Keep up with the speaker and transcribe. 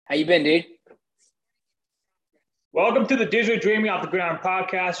How you been, dude? Welcome to the Digital Dreaming Off the Gridiron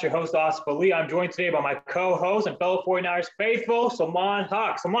podcast. Your host, Oscar Ali. I'm joined today by my co-host and fellow 49ers faithful, Sulman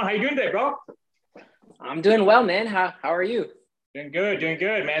Haque. Sulman, how you doing today, bro? I'm doing well, man. How are you? Doing good,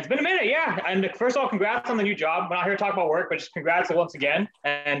 man. It's been a minute, yeah. And first of all, congrats on the new job. We're not here to talk about work, but just congrats once again.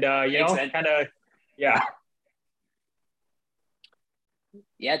 And, Thanks, man. Yeah.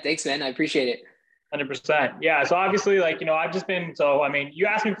 Yeah, thanks, man. I appreciate it. 100%. Yeah. So obviously, I've just been, you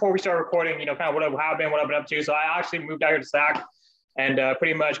asked me before we started recording, kind of what I've been up to. So I actually moved out here to Sac and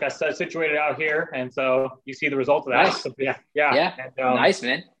pretty much got situated out here. And so you see the result of that. Nice. So, yeah. And, nice,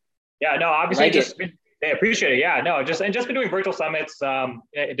 man. Yeah, no, obviously like they appreciate it. Yeah, no, just been doing virtual summits, in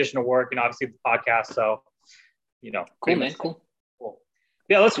addition to work and obviously the podcast. So, cool, man. Cool.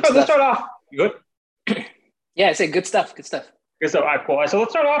 Yeah. Let's start off. You good? Yeah, I said good stuff. Good stuff. Good stuff. All right, cool. So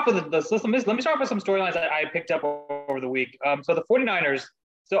let's start off with let me start with some storylines that I picked up over the week. So the 49ers.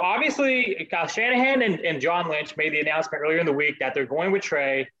 So obviously, Kyle Shanahan and John Lynch made the announcement earlier in the week that they're going with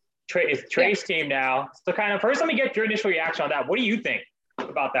Trey. It's Trey's team now. So kind of first, let me get your initial reaction on that. What do you think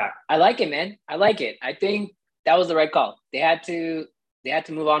about that? I like it, man. I like it. I think that was the right call. They had to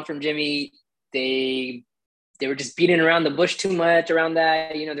move on from Jimmy. They were just beating around the bush too much around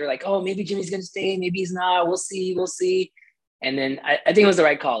that. They're like, oh, maybe Jimmy's going to stay. Maybe he's not. We'll see. And then I think it was the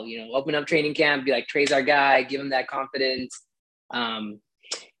right call, open up training camp, be like, Trey's our guy, give him that confidence.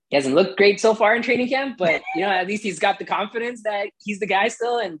 He hasn't looked great so far in training camp, but, at least he's got the confidence that he's the guy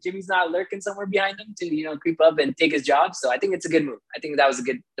still and Jimmy's not lurking somewhere behind him to, creep up and take his job. So I think it's a good move. I think that was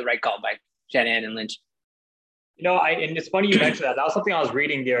the right call by Shanahan and Lynch. And it's funny you mentioned that. That was something I was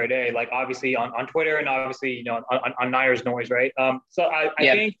reading the other day, like obviously on Twitter and obviously, on Niners Noise, right? So I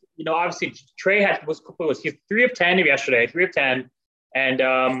think, obviously Trey he's 3 of 10 yesterday, 3 of 10. And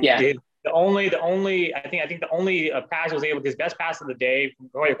the only pass he was able, his best pass of the day,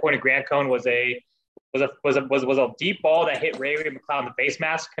 according to Grant Cohn, was a deep ball that hit Ray McLeod in the face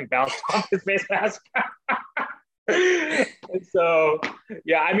mask and bounced off his face mask. And so,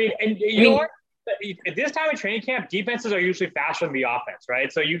 yeah, I mean, know what? At this time in training camp, defenses are usually faster than the offense,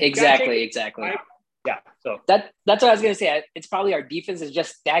 right? So exactly. Right? Yeah. So that's what I was gonna say. It's probably our defense is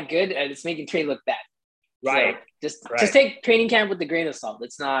just that good, and it's making Trey look bad. Right. So just take training camp with a grain of salt.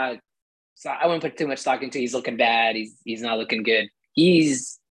 It's not. I wouldn't put too much stock into. He's looking bad. He's not looking good.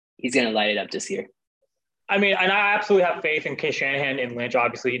 He's gonna light it up this year. I mean, and I absolutely have faith in Kay Shanahan and Lynch.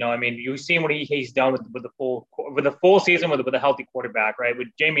 Obviously, you've seen what he's done with the full season with a healthy quarterback, right? With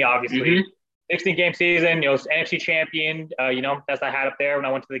Jamie, obviously. Mm-hmm. 16-game season, NFC champion. That's I had up there when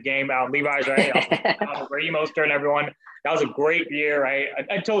I went to the game out in Levi's, right? Brady Mostert and everyone. That was a great year, right?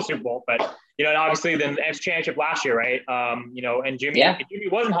 Until the Super Bowl, but and obviously then the NFC championship last year, right? And Jimmy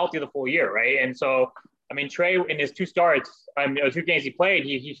wasn't healthy the full year, right? And so, I mean, Trey in his 2 starts, 2 games he played,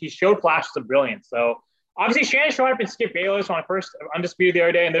 he showed flashes of brilliance. So obviously Shannon showed up and Skip Bayless on first undisputed the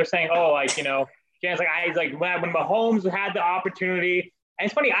other day, and they're saying, Shannon's like, when Mahomes had the opportunity. And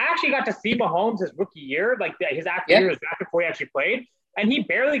it's funny, I actually got to see Mahomes his rookie year, like his after year, his after before he actually played, and he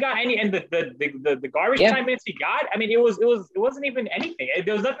barely got any. And the garbage time minutes he got, I mean, it wasn't even anything.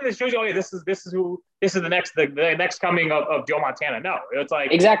 There was nothing that shows you, oh yeah, this is the next coming of Joe Montana. No, it's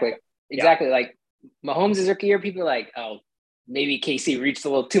like exactly. Like Mahomes' rookie year, people are like, oh, maybe Casey reached a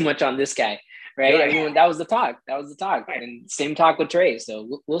little too much on this guy, right? Everyone, that was the talk, right. And same talk with Trey.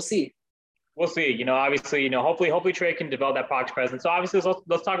 So we'll see. We'll see. Obviously, hopefully Trey can develop that box presence. So obviously,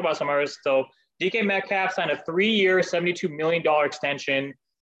 let's talk about some others. So DK Metcalf signed a 3-year, $72 million extension.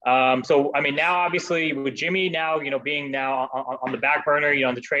 So I mean, now obviously with Jimmy now, being now on the back burner,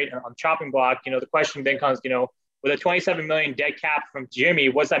 on the trade on the chopping block, the question then comes, with a $27 million dead cap from Jimmy,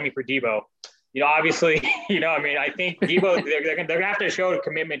 what's that mean for Debo? Obviously, I think Debo they're gonna have to show a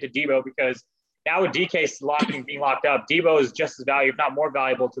commitment to Debo because now with DK being locked up, Debo is just as valuable, if not more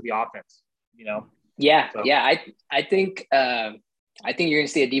valuable, to the offense. I think you're gonna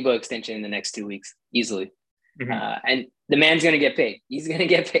see a Debo extension in the next 2 weeks easily. Mm-hmm. And the man's gonna get paid. He's gonna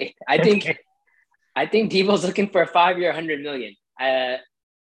get paid. I think Debo's looking for a 5-year, $100 million. I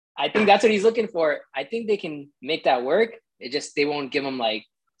think that's what he's looking for. I think they can make that work. It just they won't give him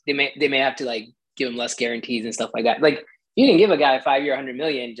they may have to give him less guarantees and stuff like that. Like you can give a guy a 5-year, $100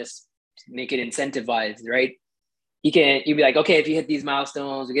 million, just make it incentivized, right? You'd be like, okay, if you hit these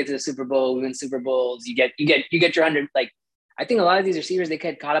milestones, we get to the Super Bowl, we win Super Bowls, you get your 100. Like, I think a lot of these receivers, they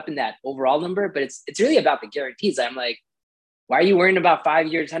get caught up in that overall number, but it's really about the guarantees. I'm like, why are you worrying about 5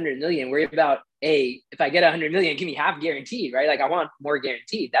 years, 100 million? Worry about, hey, if I get 100 million, give me half guaranteed, right? Like I want more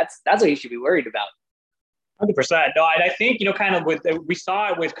guaranteed. That's what you should be worried about. 100%. No, and I think, kind of we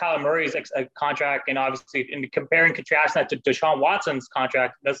saw it with Kyler Murray's contract, and obviously in comparing, contrasting that to Deshaun Watson's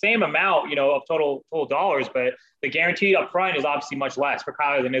contract, the same amount, of total dollars, but the guarantee up front is obviously much less for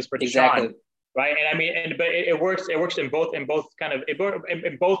Kyler than it is for Deshaun. Exactly. Right. And I mean, but it works in both kind of,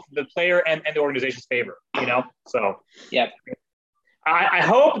 in both the player and the organization's favor, so. Yeah. I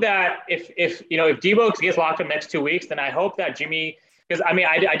hope that if Debo gets locked up next 2 weeks, then I hope that Jimmy, because I mean,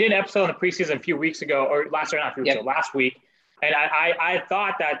 I did an episode in the preseason a few weeks ago, or last week, and I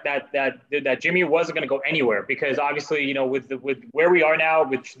thought that Jimmy wasn't going to go anywhere because obviously, with where we are now,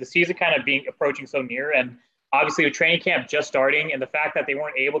 with the season kind of approaching so near, and obviously with training camp just starting, and the fact that they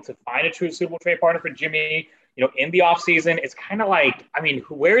weren't able to find a true suitable trade partner for Jimmy, in the offseason, it's kind of like, I mean,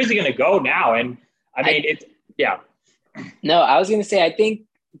 where is he going to go now? And I mean, yeah. No, I was going to say, I think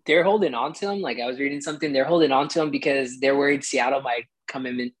they're holding on to him. Like I was reading something, they're holding on to him because they're worried Seattle might come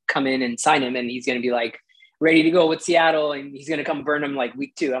in and sign him, and he's going to be like ready to go with Seattle, and he's going to come burn him like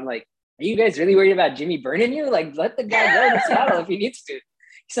week 2. I'm like, are you guys really worried about Jimmy burning you? Like, let the guy go to Seattle if he needs to.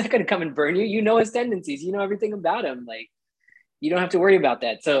 He's not going to come and burn you. You know his tendencies. You know everything about him. Like, you don't have to worry about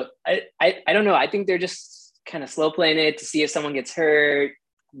that. So I don't know. I think they're just kind of slow playing it to see if someone gets hurt.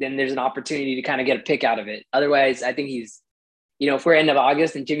 Then there's an opportunity to kind of get a pick out of it. Otherwise, I think he's, if we're end of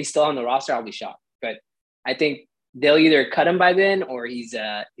August and Jimmy's still on the roster, I'll be shocked. But I think they'll either cut him by then or he's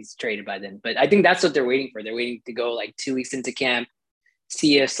traded by then. But I think that's what they're waiting for. They're waiting to go like 2 weeks into camp,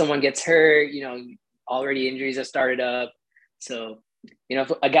 see if someone gets hurt. Already injuries have started up. So,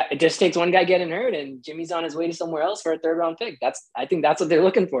 if it just takes one guy getting hurt and Jimmy's on his way to somewhere else for a 3rd round pick. I think that's what they're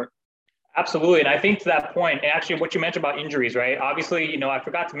looking for. Absolutely. And I think to that point, and actually what you mentioned about injuries, right? Obviously, I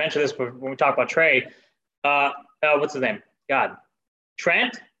forgot to mention this when we talk about Trey. What's his name? God.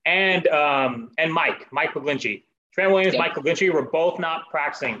 Trent and Mike McGlinchey. Trent Williams, Mike McGlinchey were both not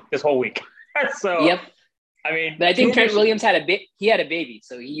practicing this whole week. So, yep. I mean, but I think Trent Williams had a baby,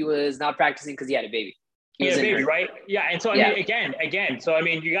 so he was not practicing because he had a baby. He had a baby, right? Yeah, and so I mean, again, so I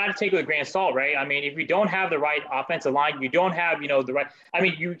mean, you got to take it with a grain of salt, right? I mean, if you don't have the right offensive line, you don't have, the right. I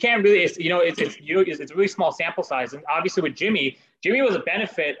mean, you can't really. It's a really small sample size, and obviously with Jimmy was a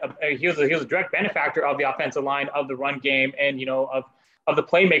benefit. He was a direct benefactor of the offensive line, of the run game, and of the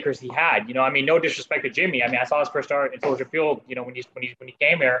playmakers he had. I mean, no disrespect to Jimmy. I mean, I saw his first start in Soldier Field. When he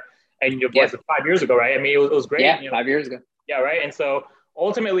came there, and was 5 years ago, right? I mean, it was great. Yeah, 5 years ago. Yeah, right. And so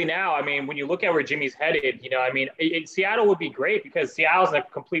ultimately now, I mean, when you look at where Jimmy's headed, I mean, Seattle would be great because Seattle's in a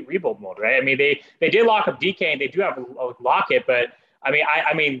complete rebuild mode, right? I mean, they did lock up DK and they do have a Lockett, but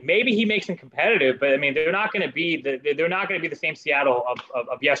I mean, maybe he makes them competitive, but I mean, they're not going to be the same Seattle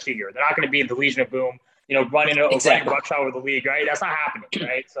of yesteryear. They're not going to be the Legion of Boom, running rush hour of the league, right? That's not happening,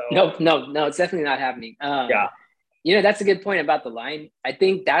 right? So no, it's definitely not happening. That's a good point about the line. I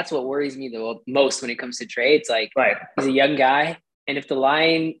think that's what worries me the most when it comes to Trey. It's like, he's a young guy. And if the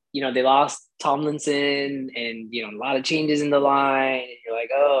line, they lost Tomlinson and, a lot of changes in the line, and you're like,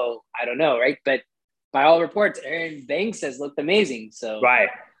 oh, I don't know, right? But by all reports, Aaron Banks has looked amazing. So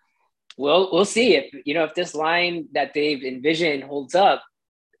we'll see if this line that they've envisioned holds up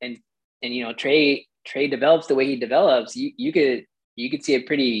and Trey develops the way he develops, you could see a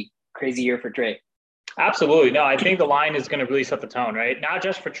pretty crazy year for Trey. Absolutely. No, I think the line is going to really set the tone, right? Not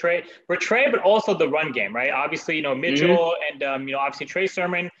just for Trey, but also the run game, right? Obviously, Mitchell and, obviously Trey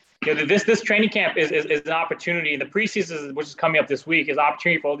Sermon, this training camp is an opportunity. The preseason, which is coming up this week, is an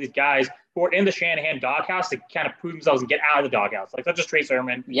opportunity for all these guys who are in the Shanahan doghouse to kind of prove themselves and get out of the doghouse, like such as Trey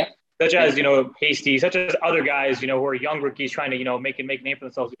Sermon, such as, Hasty, such as other guys, who are young rookies trying to, make a name for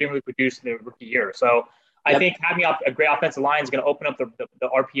themselves, who didn't really produce in their rookie year. So I think having a great offensive line is going to open up the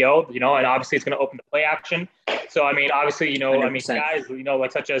RPO, and obviously it's going to open the play action. So, I mean, obviously, 100%. Guys,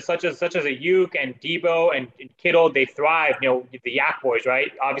 like such as a Uke and Debo and Kittle, they thrive, the Yak boys,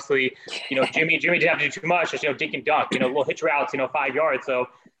 right? Obviously, Jimmy didn't have to do too much, just, dink and dunk, little hitch routes, 5 yards. So,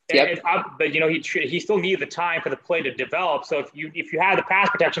 but he still needs the time for the play to develop. So if you have the pass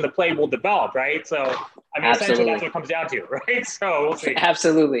protection, the play will develop, right? So I mean, essentially that's what it comes down to, right? So we'll see.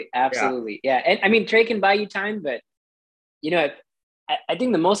 Absolutely. Yeah. And I mean, Trey can buy you time, but I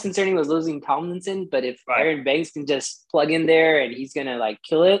think the most concerning was losing Tomlinson. But if Aaron Banks can just plug in there and he's gonna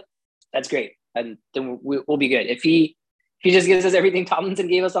kill it, that's great, and then we'll be good. If he just gives us everything Tomlinson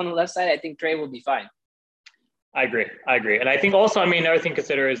gave us on the left side, I think Trey will be fine. I agree. And I think also, another thing to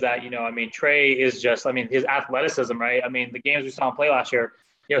consider is that, Trey is just, his athleticism, right? The games we saw him play last year,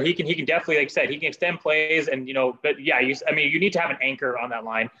 he can definitely, like I said, he can extend plays and, but yeah, you need to have an anchor on that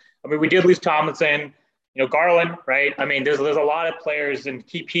line. We did lose Tomlinson, Garland, right? There's a lot of players and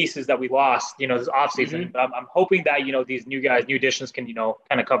key pieces that we lost, this offseason. But I'm hoping that, these new guys, new additions can,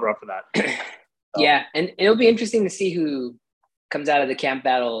 kind of cover up for that. So. Yeah, and it'll be interesting to see who comes out of the camp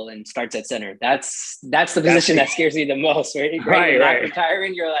battle and starts at center. That's the position that scares me the most, right? Right, You're right. not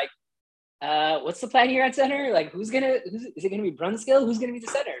retiring. You're like, what's the plan here at center? Like, is it gonna be Brunskill? Who's gonna be the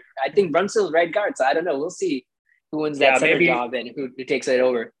center? I think Brunskill's right guard, so I don't know. We'll see who wins that center job and who takes it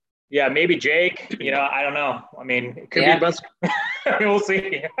over. Yeah, maybe Jake. I don't know. I mean, it could be Brunskill. We'll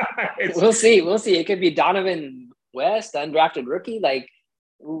see. We'll see. It could be Donovan West, undrafted rookie. Like,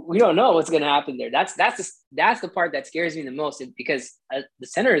 we don't know what's going to happen there. That's the part that scares me the most, because the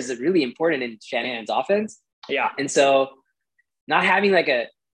center is really important in Shanahan's offense. Yeah, and so not having like a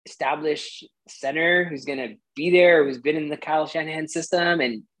established center who's going to be there, who's been in the Kyle Shanahan system,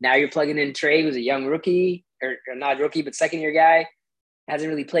 and now you're plugging in Trey, who's a young rookie, or not rookie but second year guy, hasn't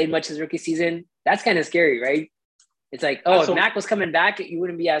really played much his rookie season. That's kind of scary, right? It's like, if Mac was coming back, you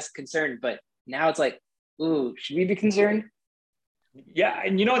wouldn't be as concerned, but now it's like, ooh, should we be concerned? Yeah,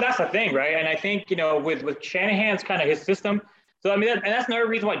 and that's the thing, right? And I think with Shanahan's kind of his system. So I mean, and that's another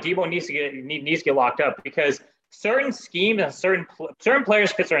reason why Debo needs to get locked up, because certain schemes and certain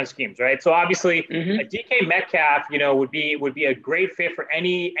players fit certain schemes, right? So obviously, a DK Metcalf, would be a great fit for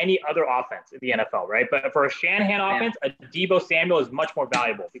any other offense in the NFL, right? But for a Shanahan offense, a Debo Samuel is much more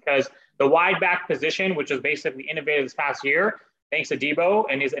valuable, because the wide back position, which was basically innovated this past year, thanks to Debo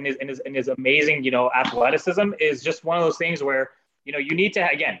and his amazing athleticism, is just one of those things where you need to,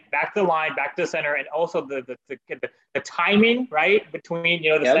 again, back to the line, back to the center, and also the timing, right, between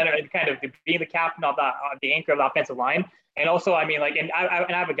the center and kind of being the captain of the anchor of the offensive line. And also, I mean, like, and I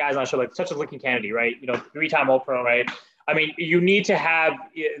have a guys on the show, like, such as Lincoln Kennedy, right, 3-time All-Pro, right? I mean, you need to have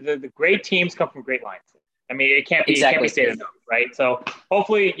the great teams come from great lines. I mean, it can't be stated enough, right? So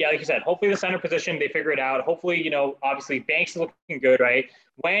hopefully, like you said, hopefully the center position, they figure it out. Hopefully, obviously Banks is looking good, right?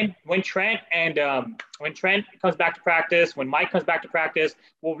 When Trent comes back to practice, when Mike comes back to practice,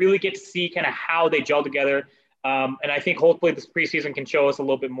 we'll really get to see kind of how they gel together. And I think hopefully this preseason can show us a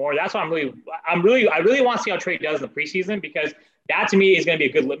little bit more. That's why I really want to see how Trey does in the preseason, because that to me is going to be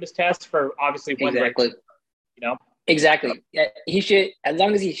a good litmus test for obviously one exactly. Exactly. Yeah, he should, as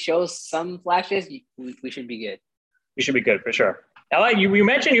long as he shows some flashes, we should be good. We should be good for sure. Now, you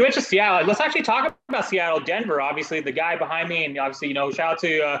mentioned Seattle. Let's actually talk about Seattle. Denver, obviously, the guy behind me, and obviously, shout out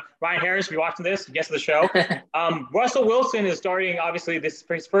to Ryan Harris if you're watching this, guest of the show. Russell Wilson is starting, obviously, his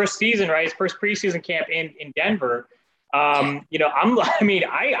first season, right? His first preseason camp in Denver. I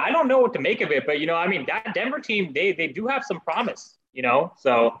don't know what to make of it, but that Denver team, they do have some promise,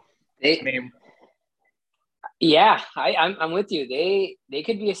 So yeah, I'm with you. They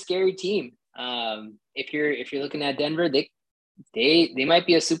could be a scary team. If you're looking at Denver, they might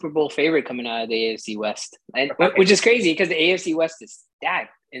be a Super Bowl favorite coming out of the AFC West, and which is crazy because the AFC West is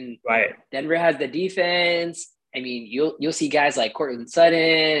stacked, and Denver has the defense. I mean, you'll see guys like Cortland Sutton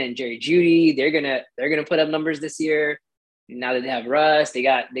and Jerry Jeudy. They're gonna put up numbers this year. Now that they have Russ, they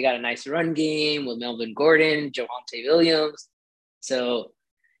got a nice run game with Melvin Gordon, Javonte Williams. So,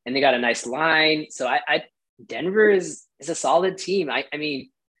 and they got a nice line. So Denver is a solid team. I mean,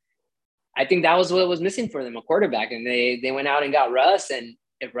 I think that was what was missing for them, a quarterback. And they went out and got Russ. And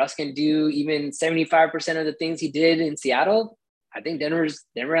if Russ can do even 75% of the things he did in Seattle, I think Denver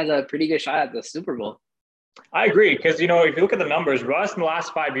has a pretty good shot at the Super Bowl. I agree, because if you look at the numbers, Russ in the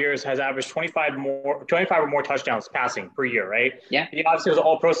last 5 years has averaged 25 or more touchdowns passing per year, right? Yeah. He obviously was an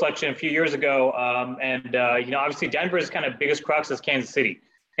All-Pro selection a few years ago, obviously Denver's kind of biggest crux is Kansas City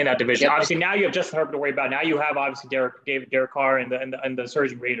in that division. Yep. Obviously, now you have Justin Herbert to worry about. Now you have obviously Derek Carr and the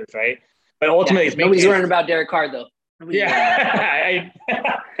surging Raiders, right? But ultimately, it's nobody's worrying about Derek Carr though. Ain't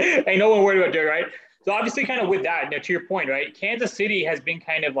no one worried about Derek, right? So obviously, kind of with that, to your point, right? Kansas City has been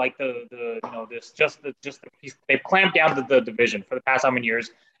kind of like they've clamped down the division for the past how many years,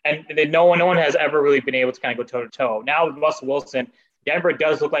 and no one has ever really been able to kind of go toe to toe. Now with Russell Wilson, Denver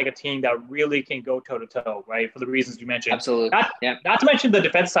does look like a team that really can go toe to toe, right? For the reasons you mentioned. Absolutely. Not to mention the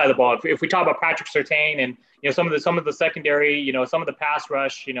defense side of the ball. If we talk about Patrick Surtain and some of the secondary, some of the pass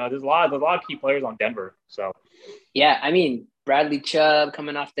rush, there's a lot of key players on Denver. So yeah, I mean, Bradley Chubb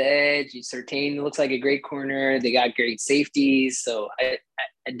coming off the edge. Surtain looks like a great corner. They got great safeties. So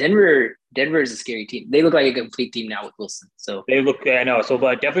Denver is a scary team. They look like a complete team now with Wilson. So they look, I know. So,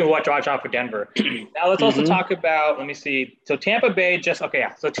 but definitely watch out for Denver. Now let's also talk about. Let me see. So Tampa Bay just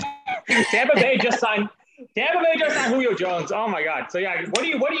So Tampa Bay just signed. Julio Jones. Oh my God. So yeah, what do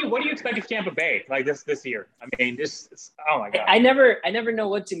you expect of Tampa Bay like this year? I mean, oh my God. I never know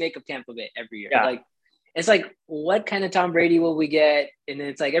what to make of Tampa Bay every year. Yeah. Like, it's like, what kind of Tom Brady will we get? And then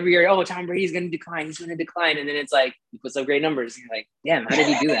it's like every year, Tom Brady's going to decline. He's going to decline. And then it's like, he puts up great numbers. You're like, damn, how did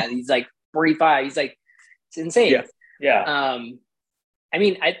he do that? He's like 45. He's like, it's insane. Yeah. I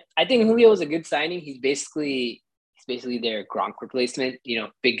mean, I think Julio is a good signing. He's basically their Gronk replacement.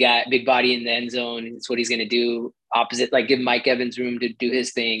 Big guy, big body in the end zone. It's what he's going to do. Opposite, like give Mike Evans room to do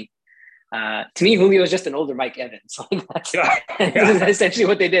his thing. To me, Julio is just an older Mike Evans. That's essentially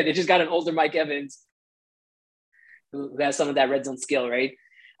what they did. They just got an older Mike Evans who has some of that red zone skill, right?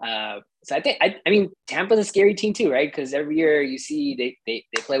 So I mean, Tampa's a scary team too, right? Because every year you see they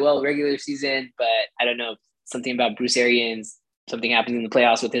play well regular season, but I don't know, something about Bruce Arians, something happens in the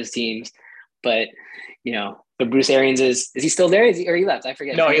playoffs with his teams. But Bruce Arians is he still there? Or he left? I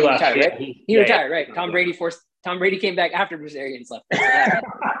forget. No, he left. Retired, Yeah, right? He retired, right? Tom Brady came back after Bruce Arians left.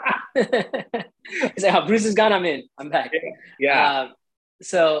 He's like, Bruce is gone, I'm in. I'm back. Yeah.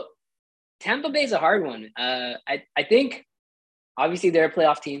 So Tampa Bay is a hard one. I think obviously they're a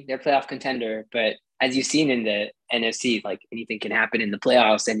playoff team, they're a playoff contender, but as you've seen in the NFC, like anything can happen in the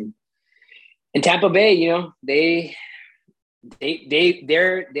playoffs. And in Tampa Bay, they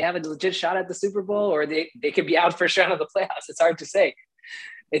have a legit shot at the Super Bowl, or they could be out first round of the playoffs. It's hard to say.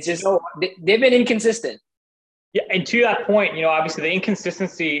 It's just they've been inconsistent. Yeah, and to that point, obviously the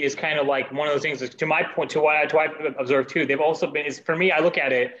inconsistency is kind of like one of those things. To my point, to what I've observed too, they've also been. Is for me, I look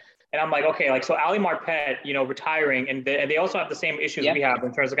at it and I'm like, okay, like so Ali Marpet, retiring, and they also have the same issues we have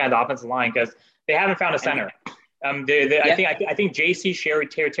in terms of kind of the offensive line because they haven't found a center. I think JC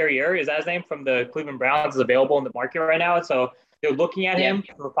Terrier, is that his name, from the Cleveland Browns, is available in the market right now, and so they're looking at him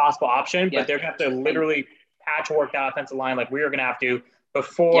for a possible option, but they're going to have to literally patchwork that offensive line like we're going to have to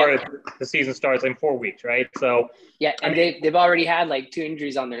before the season starts in 4 weeks, right? So they've already had like 2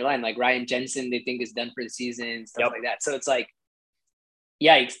 injuries on their line, like Ryan Jensen they think is done for the season, stuff like that. So it's like,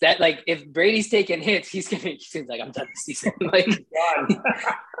 yikes! That like if Brady's taking hits, he's like, I'm done this season. Like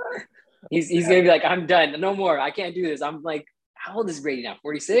he's gonna be like, I'm done, no more. I can't do this. I'm like, how old is Brady now?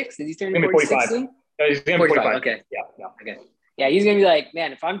 46? Is he turning 46 soon? He's 45. Okay. Yeah. Okay. Yeah, he's gonna be like,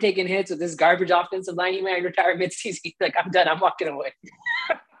 man, if I'm taking hits with this garbage offensive line, he might retire mid-season. He's like, I'm done. I'm walking away.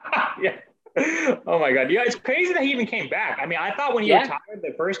 Yeah. Oh my God. Yeah, it's crazy that he even came back. I mean, I thought when he retired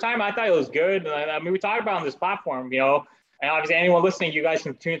the first time, I thought it was good. I mean, we talked about on this platform, and obviously anyone listening, you guys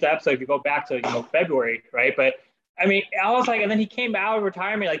can tune into the episode if you go back to February, right? But I mean, I was like, and then he came out of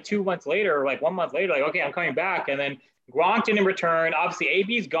retirement like 2 months later, or like 1 month later, like, okay, I'm coming back. And then Gronk didn't return. Obviously,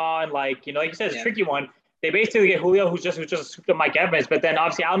 AB's gone. Like you said, it's a tricky one. They basically get Julio, who's just scooped up Mike Evans, but then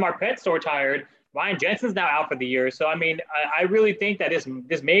obviously Alan Marpet's still retired. Ryan Jensen's now out for the year. So I mean, I really think that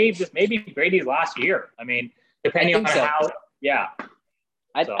this may be Brady's last year. I mean, depending on how. Yeah.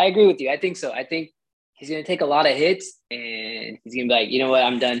 I agree with you. I think so. I think he's going to take a lot of hits, and he's going to be like, you know what,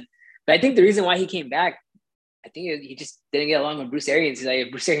 I'm done. But I think the reason why he came back, I think he just didn't get along with Bruce Arians. He's like,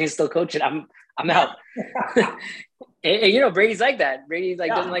 if Bruce Arians is still coaching, I'm out. And Brady's like that. Brady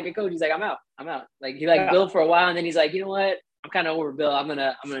doesn't like a coach. He's like, I'm out. Like he Bill for a while, and then he's like, you know what? I'm kind of over Bill. I'm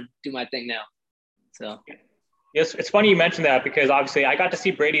gonna do my thing now. So yes, it's funny you mentioned that because obviously I got to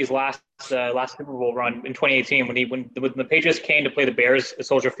see Brady's last Super Bowl run in 2018 when the Patriots came to play the Bears at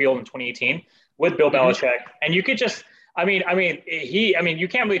Soldier Field in 2018 with Bill Belichick, and you could just. You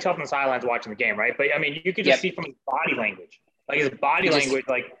can't really tell from the sidelines watching the game, right? But I mean, you could just see from his body language,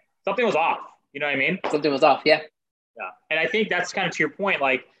 like something was off. You know what I mean? Something was off. Yeah. Yeah. And I think that's kind of to your point.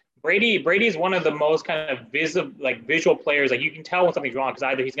 Like Brady is one of the most kind of visual players. Like you can tell when something's wrong because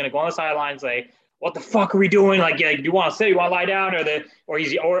either he's going to go on the sidelines like, "What the fuck are we doing?" Like, do you want to sit? You want to lie down? Or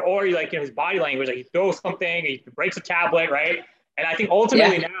his body language. Like he throws something, he breaks a tablet, right? And I think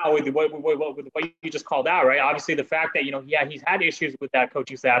ultimately now with what you just called out, right? Obviously the fact that he's had issues with that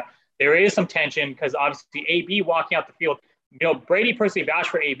coaching staff. There is some tension because obviously AB walking out the field. Brady personally vouched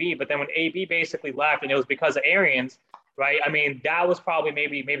for AB, but then when AB basically left, and it was because of Arians, right? I mean, that was probably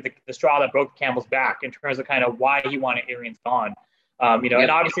maybe the straw that broke the camel's back in terms of kind of why he wanted Arians gone.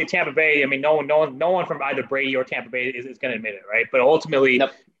 And obviously Tampa Bay. I mean, no one from either Brady or Tampa Bay is going to admit it, right? But ultimately,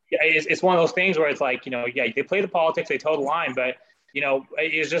 it's one of those things where it's like they play the politics, they toe the line, but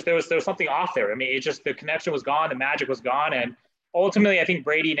it's just there was something off there. I mean, it's just the connection was gone, the magic was gone, and ultimately, I think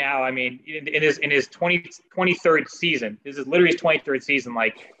Brady now, I mean, in his 23rd season, this is literally his 23rd season.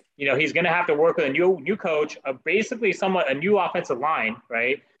 Like, he's going to have to work with a new coach, basically somewhat a new offensive line,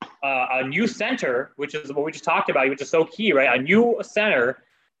 right? A new center, which is what we just talked about, which is so key, right? A new center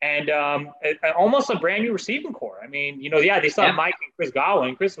and almost a brand new receiving core. I mean, they still have Mike and Chris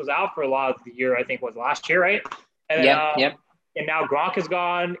Godwin. Chris was out for a lot of the year, I think was last year, right? And And now Gronk is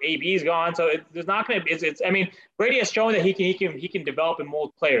gone, AB is gone, so there's not going to. I mean, Brady has shown that he can develop and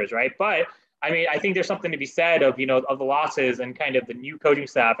mold players, right? But I mean, I think there's something to be said of of the losses and kind of the new coaching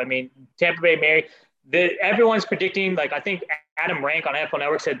staff. I mean, Tampa Bay everyone's predicting, like, I think Adam Rank on NFL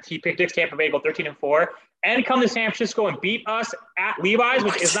Network said he predicts Tampa Bay go 13-4 and come to San Francisco and beat us at Levi's,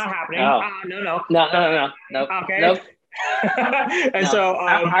 which is not happening. Oh. No. Okay. Nope. And so,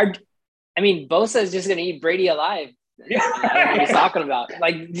 I mean, Bosa is just going to eat Brady alive. Yeah. I don't know what he's talking about.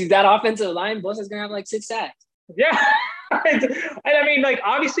 Like, that offensive line, Bosa's going to have like 6 sacks. Yeah. And I mean, like,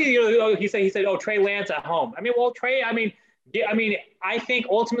 obviously, he said, oh, Trey Lance at home. I mean, well, I think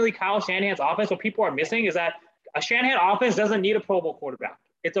ultimately Kyle Shanahan's offense, what people are missing is that a Shanahan offense doesn't need a Pro Bowl quarterback.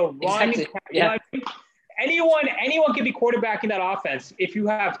 It's a run. Exactly. Yeah. Anyone can be quarterbacking that offense. If you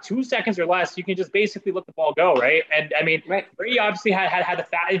have 2 seconds or less, you can just basically let the ball go, right? And I mean, right. Brady obviously had the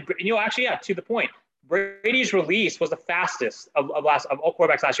fast. Actually, yeah. To the point, Brady's release was the fastest of all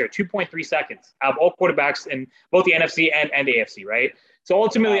quarterbacks last year, 2.3 seconds of all quarterbacks in both the NFC and the AFC, right? So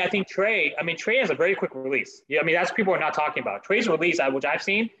ultimately, I think Trey has a very quick release. Yeah, I mean, that's what people are not talking about. Trey's release, which I've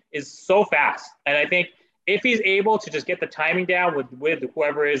seen, is so fast, and I think if he's able to just get the timing down with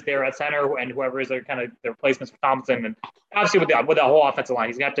whoever is there at center and whoever is their kind of their replacements for Thompson, and obviously with the whole offensive line,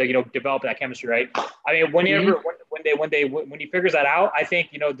 he's gonna have to develop that chemistry, right? I mean, when he figures that out, I think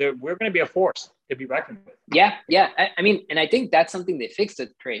we're gonna be a force to be reckoned with. Yeah. I mean, and I think that's something they fixed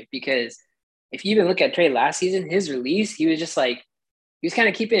with Trey, because if you even look at Trey last season, his release, he was just like he was kind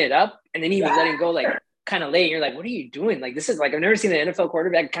of keeping it up, and then he was letting go like kind of late. You're like, what are you doing? Like, this is like I've never seen an NFL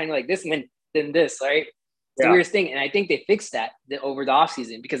quarterback kind of like this and then this, right? It's the weirdest thing. And I think they fixed that over the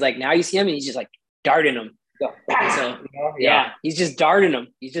offseason, because like now you see him and he's just like darting them. So he's just darting them.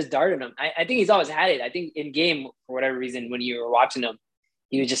 I think he's always had it. I think in game, for whatever reason, when you were watching him,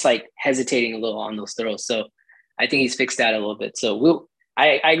 he was just like hesitating a little on those throws. So I think he's fixed that a little bit. So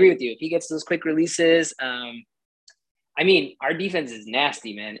I agree with you. If he gets those quick releases, I mean, our defense is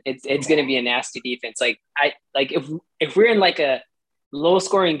nasty, man. It's going to be a nasty defense. Like if we're in like a low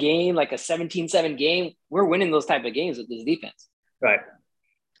scoring game, like a 17-7 game, we're winning those type of games with this defense. Right.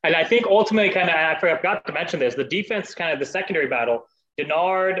 And I think ultimately I forgot to mention this, the defense, kind of the secondary battle,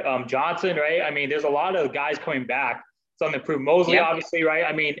 Denard, Johnson, right? I mean, there's a lot of guys coming back. Some improved Mosley, obviously, right?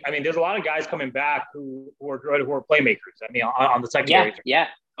 I mean, there's a lot of guys coming back who are good, who are playmakers. I mean, on the secondary. Yeah.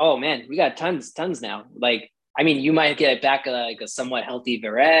 Oh man, we got tons now. Like, I mean, you might get back like a somewhat healthy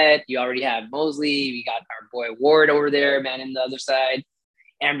Verrett. You already have Mosley. We got our boy Ward over there, man, in the other side.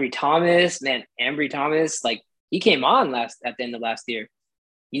 Ambry Thomas, like he came on at the end of last year.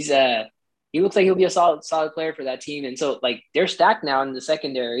 He looks like he'll be a solid player for that team. And so like they're stacked now in the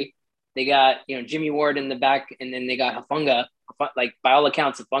secondary. They got, Jimmy Ward in the back, and then they got Hufanga. Like by all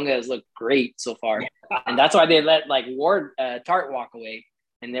accounts, Hufanga has looked great so far. And that's why they let like Ward Tart walk away.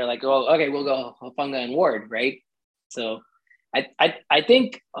 And they're like, oh, okay, we'll go Hufanga and Ward, right? So I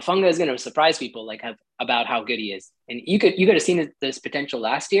think Hufanga is going to surprise people about how good he is. And you could have seen this potential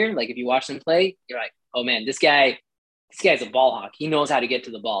last year. Like if you watch him play, you're like, oh man, this guy's a ball hawk. He knows how to get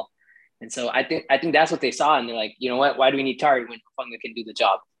to the ball. And so I think that's what they saw. And they're like, you know what? Why do we need Tari when Hufanga can do the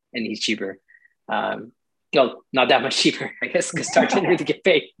job and he's cheaper? Not that much cheaper, I guess, because Tari didn't really get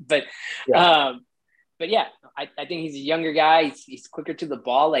paid. But yeah, I think he's a younger guy. He's quicker to the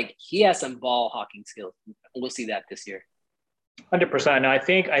ball. Like he has some ball hawking skills. We'll see that this year. 100%. I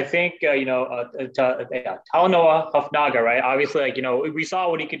think Talanoa Hufanga, right? Obviously, we saw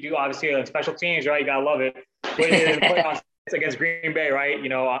what he could do. Obviously, on special teams, right? You gotta love it. Playoffs against Green Bay, right?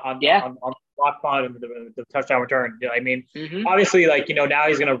 On the block punt and the touchdown return. I mean, obviously, now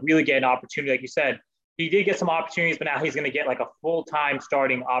he's gonna really get an opportunity. Like you said, he did get some opportunities, but now he's gonna get like a full-time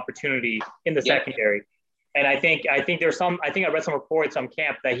starting opportunity in the secondary. And I think I read some reports on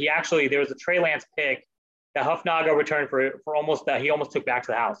camp that there was a Trey Lance pick that Hufanga returned for almost that he almost took back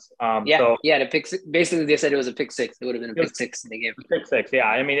to the house. The pick six. Basically, they said it was a pick six. It would have been a pick six. They gave pick six. Yeah,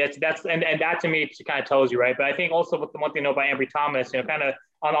 I mean that's and that to me kind of tells you, right. But I think also with the one thing to know about Ambry Thomas, kind of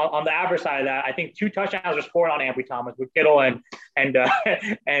on the average side of that, I think 2 touchdowns were scored on Ambry Thomas with Kittle and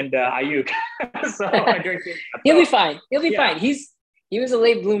Ayuk. So he'll be fine. He'll be fine. He was a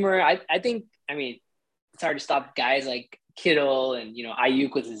late bloomer. I think. I mean, it's hard to stop guys like Kittle and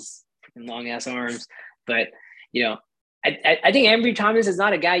Ayuk with his freaking long ass arms. But, I think Ambry Thomas is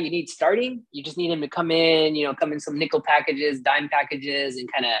not a guy you need starting. You just need him to come in some nickel packages, dime packages, and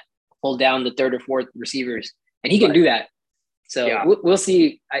kind of hold down the third or fourth receivers. And he can do that. So we'll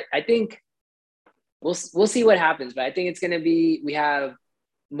see. I think we'll see what happens. But I think it's going to be, we have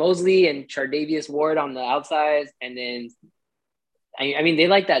Mosley and Chardavius Ward on the outside. And then, I mean, they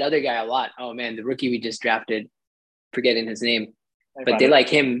like that other guy a lot. Oh, man, the rookie we just drafted, forgetting his name. But they like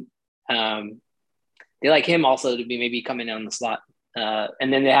him. They like him also to be maybe coming on the slot.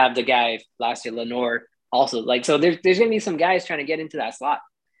 And then they have the guy last year, Lenore, also. So there's going to be some guys trying to get into that slot.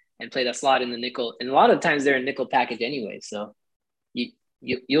 and play the slot in the nickel. And a lot of times they're in nickel package anyway. So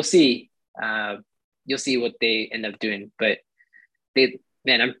you'll see. You'll see what they end up doing. But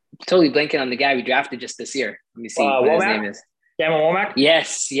I'm totally blanking on the guy we drafted just this year. Let me see what his name is. Samuel Womack?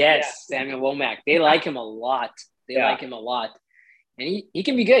 Yes, Samuel Womack. They like him a lot. And he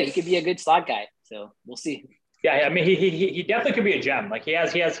can be good. He could be a good slot guy. So we'll see. Yeah, I mean, he definitely could be a gem. Like he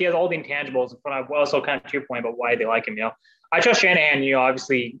has all the intangibles. But also kind of to your point about why they like him. I trust Shanahan.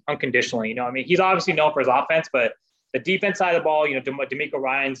 Obviously unconditionally. I mean, he's obviously known for his offense, but the defense side of the ball, D'Amico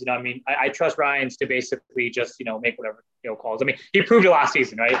Ryans. I mean, I trust Ryans to basically just make whatever calls. I mean, he proved it last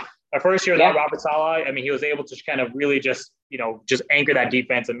season, right? Our first year without Robert Saleh, I mean, he was able to kind of really just anchor that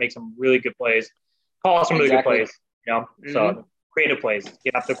defense and make some really good plays, call some really good plays. So creative plays,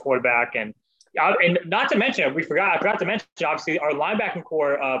 get up the quarterback and not to mention, I forgot to mention, obviously, our linebacking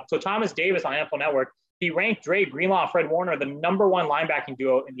core. So Thomas Davis on NFL Network, he ranked Dre Greenlaw and Fred Warner the number one linebacking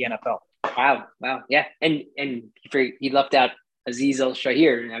duo in the NFL. Wow. Yeah. And he left out Azeez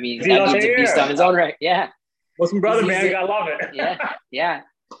Al-Shahir. I mean, that dude's a beast on his own right. Yeah. Muslim brother, man. You gotta love it. Yeah,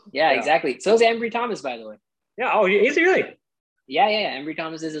 exactly. So is Ambry Thomas, by the way. Yeah. Oh, is he really? Yeah. Ambry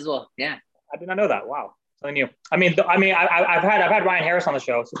Thomas is as well. Yeah. I did not know that. Wow. Something new. I mean, I've had Ryan Harris on the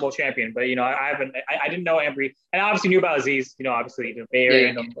show, Super Bowl champion, but I didn't know Ambry, and I obviously knew about Azeez. Obviously the Bay Area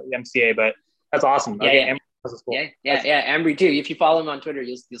and the MCA, but that's awesome. Yeah. Ambry too. If you follow him on Twitter,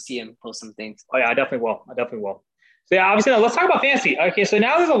 you'll see him post some things. Oh yeah, I definitely will. So yeah, obviously let's talk about fantasy. Okay, so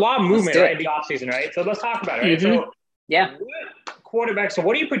now there's a lot of movement in the offseason, right? So let's talk about it. Right? So quarterback. So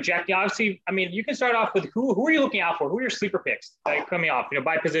what are you projecting? Obviously, I mean, you can start off with who are you looking out for? Who are your sleeper picks coming off?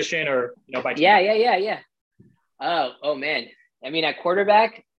 By position or by team? Yeah. Oh man. I mean, at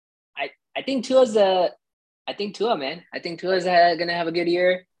quarterback, I think Tua's man. I think Tua's gonna have a good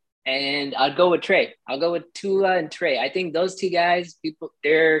year, and I'll go with Trey. I'll go with Tua and Trey. I think those two guys,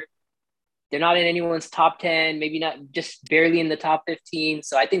 they're not in anyone's top 10, maybe not, just barely in the top 15.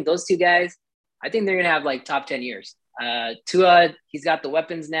 So I think those two guys, I think they're gonna have like top 10 years. Tua, he's got the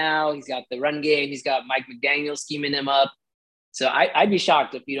weapons now. He's got the run game. He's got Mike McDaniel scheming him up. So I'd be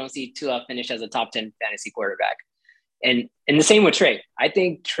shocked if you don't see Tua finish as a top 10 fantasy quarterback. And the same with Trey. I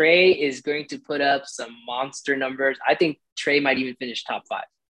think Trey is going to put up some monster numbers. I think Trey might even finish top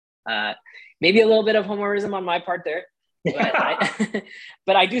 5. Maybe a little bit of homerism on my part there, but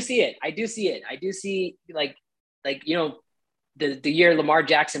but I do see it. I do see like the year Lamar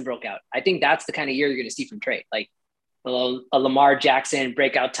Jackson broke out. I think that's the kind of year you're going to see from Trey. Like a Lamar Jackson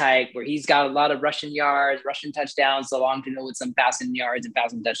breakout type where he's got a lot of rushing yards, rushing touchdowns, along with some passing yards and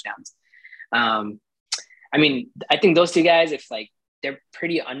passing touchdowns. I mean, I think those two guys, if they're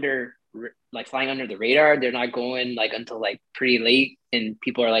pretty flying under the radar, they're not going until pretty late, and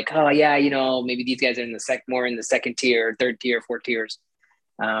people are like, oh yeah, maybe these guys are in the second tier, third tier, fourth tiers.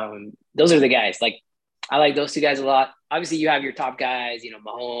 Those are the guys. I like those two guys a lot. Obviously, you have your top guys,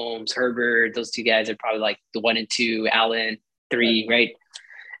 Mahomes, Herbert. Those two guys are probably the 1 and 2, Allen 3, right?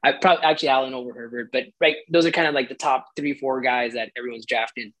 I probably actually Allen over Herbert, but those are kind of the top 3-4 guys that everyone's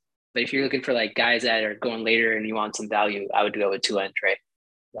drafting. But if you're looking for guys that are going later and you want some value, I would go with Tua and Trey.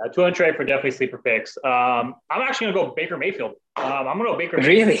 Yeah, Tua and Trey for definitely sleeper picks. I'm actually gonna go Baker Mayfield. I'm gonna go Baker.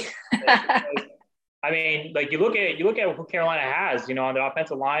 Really? I mean, you look at who Carolina has, on the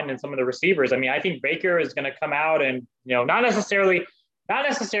offensive line and some of the receivers. I mean, I think Baker is going to come out and not necessarily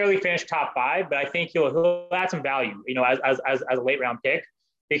finish top 5, but I think he'll add some value, as a late round pick,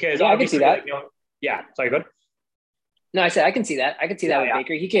 because I can see that. Sorry, good. No, I said I can see that. With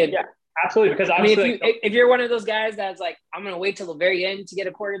Baker. He could. Yeah, absolutely. Because if you're one of those guys that's I'm going to wait till the very end to get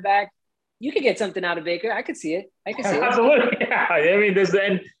a quarterback, you could get something out of Baker. I could see it. Absolutely. Yeah. I mean,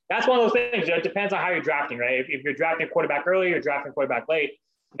 that's one of those things. It depends on how you're drafting, right? If you're drafting a quarterback early, you're drafting a quarterback late.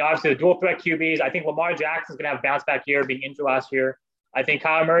 Obviously, the dual threat QBs. I think Lamar Jackson's going to have a bounce back year, being injured last year. I think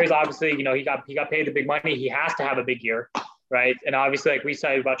Kyler Murray's obviously, he got paid the big money. He has to have a big year, right? And obviously, we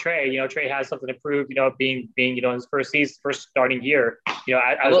said about Trey, Trey has something to prove, being his first starting year, as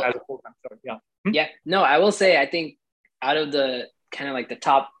a full-time starter. Yeah. Yeah. No, I will say, I think out of the kind of the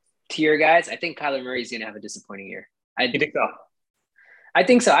top tier guys, I think Kyler Murray is going to have a disappointing year. You think so? I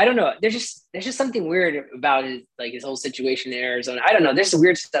think so. I don't know. There's just something weird about his whole situation in Arizona. I don't know. There's some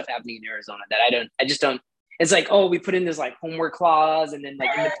weird stuff happening in Arizona that I just don't. It's we put in this homework clause and then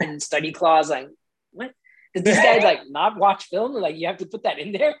independent study clause. What? Did this guy not watch film? You have to put that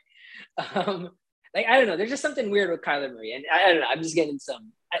in there. I don't know. There's just something weird with Kyler Murray, and I don't know. I'm just getting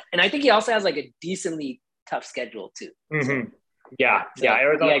some. And I think he also has a decently tough schedule too. Mm-hmm. Yeah.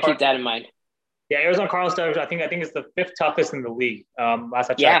 Arizona. Keep that in mind. Yeah, Arizona Cardinals. I think it's the 5th toughest in the league. Last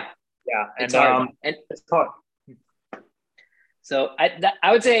I checked. Yeah. Yeah. It's hard. It's hard. So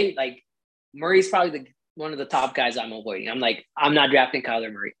I would say like Murray's probably one of the top guys I'm avoiding. I'm not drafting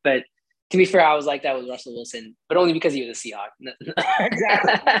Kyler Murray, but to be fair, I was like that with Russell Wilson, but only because he was a Seahawk.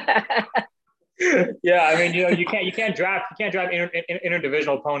 Exactly. Yeah, I mean, you can't draft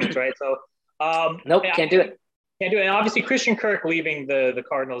interdivisional opponents, right? So, nope, can't do it. Can't do it. And obviously, Christian Kirk leaving the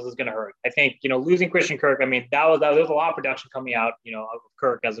Cardinals is going to hurt. I think losing Christian Kirk. I mean, there was a lot of production coming out, of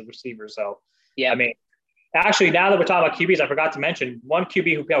Kirk as a receiver. So, yeah, I mean, actually, now that we're talking about QBs, I forgot to mention one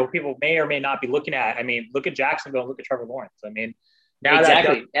QB who people may or may not be looking at. I mean, look at Jacksonville, look at Trevor Lawrence. I mean, now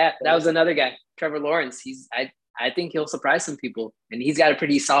exactly. That was another guy, Trevor Lawrence. I think he'll surprise some people, and he's got a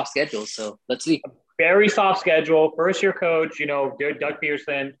pretty soft schedule. So let's see. Very soft schedule. First year coach, Doug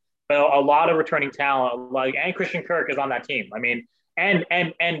Pearson, but a lot of returning talent. And Christian Kirk is on that team. I mean, and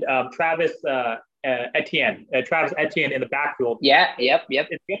Travis Etienne in the backfield. Yeah. Yep.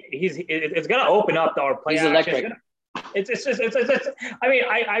 It's going to open up our play. He's electric. It's I mean,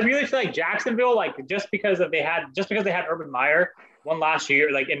 I really feel like Jacksonville, like just because they had Urban Meyer one last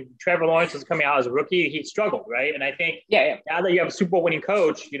year, like, and Trevor Lawrence was coming out as a rookie, he struggled, right? And I think now that you have a Super Bowl winning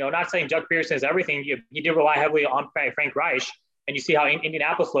coach, not saying Doug Pearson is everything, he did rely heavily on Frank Reich, and you see how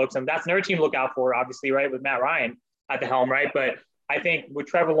Indianapolis looks, and that's another team to look out for, obviously, right, with Matt Ryan at the helm, right? But I think with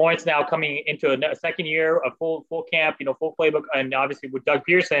Trevor Lawrence now coming into a second year of full camp, full playbook, and obviously with Doug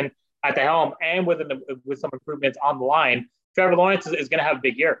Pearson at the helm and with some improvements on the line, Trevor Lawrence is going to have a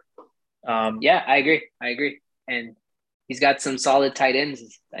big year. Yeah, I agree. And he's got some solid tight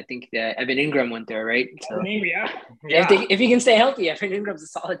ends. I think Evan Ingram went there, right? So, yeah. If he can stay healthy, Evan Ingram's a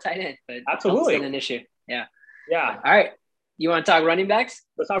solid tight end. But absolutely, it's an issue. Yeah. Yeah. All right. You want to talk running backs?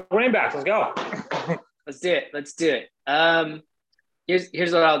 Let's talk running backs. Let's go. Let's do it.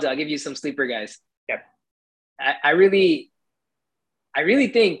 Here's what I'll do. I'll give you some sleeper guys. Yep. I really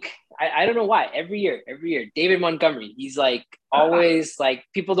think I don't know why every year David Montgomery, he's like always like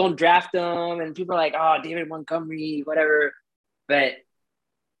people don't draft him and people are like, oh, David Montgomery, whatever. But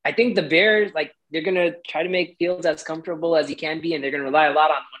I think the Bears, like, they're gonna try to make Fields as comfortable as he can be, and they're gonna rely a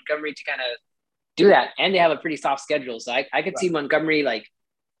lot on Montgomery to kind of do that. And they have a pretty soft schedule, so I could see Montgomery like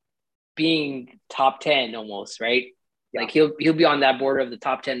being top 10 almost, right? Yeah. Like he'll be on that border of the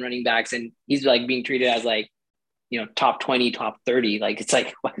top 10 running backs, and he's like being treated as like, top 20, top 30. Like, it's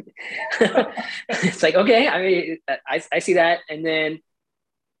like, what? It's like, okay. I mean, I see that. And then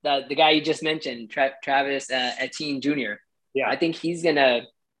the guy you just mentioned, Travis Etienne Jr. Yeah. I think he's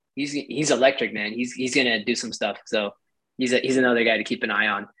electric, man. He's going to do some stuff. So he's another guy to keep an eye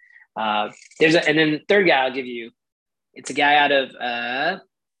on. And then the third guy I'll give you, it's a guy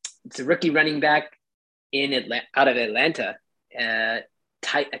it's a rookie running back out of Atlanta.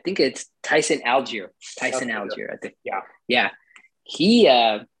 I think it's Tyson Algier. I think. Yeah. He,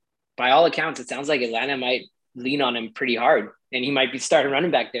 by all accounts, it sounds like Atlanta might lean on him pretty hard, and he might be starting running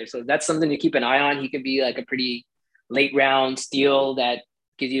back there. So that's something to keep an eye on. He could be like a pretty late round steal that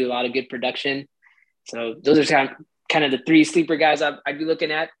gives you a lot of good production. So those are kind of the three sleeper guys I'd be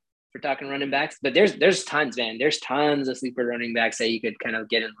looking at for talking running backs. But there's tons, man. There's tons of sleeper running backs that you could kind of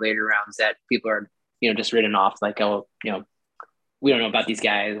get in later rounds that people are, just written off like, oh, we don't know about these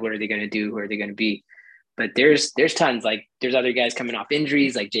guys. What are they going to do? Who are they going to be? But there's tons. Like, there's other guys coming off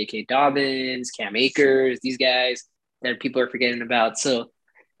injuries like J.K. Dobbins, Cam Akers, these guys that people are forgetting about. So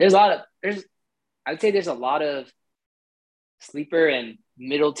I would say there's a lot of sleeper and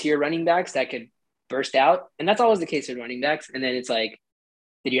middle tier running backs that could burst out. And that's always the case with running backs. And then it's like,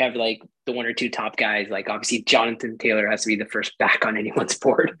 did you have like the one or two top guys? Like, obviously Jonathan Taylor has to be the first back on anyone's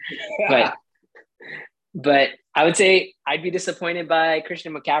board. Yeah. But I would say I'd be disappointed by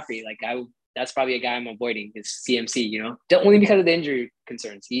Christian McCaffrey. Like, that's probably a guy I'm avoiding. Is CMC, only because of the injury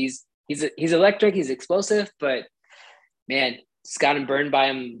concerns. He's electric, he's explosive, but man, it's gotten burned by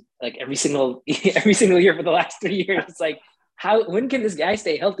him like every single year for the last 3 years. It's like, when can this guy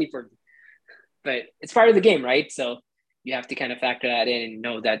stay healthy for me? But it's part of the game, right? So you have to kind of factor that in and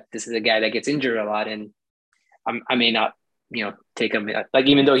know that this is a guy that gets injured a lot, and I may not, take him. Like,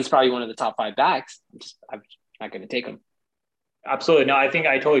 even though he's probably one of the top 5 backs, I'm not going to take him. Absolutely. No, I think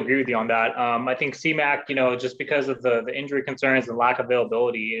I totally agree with you on that. I think C-Mac, just because of the injury concerns and lack of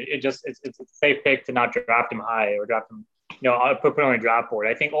availability, it's a safe pick to not draft him high or draft him, put him on a draft board.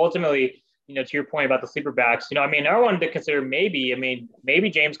 I think ultimately, to your point about the sleeper backs, I wanted to consider maybe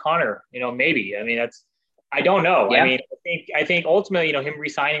James Conner, maybe. I mean, I don't know. Yeah. I mean, I think ultimately, him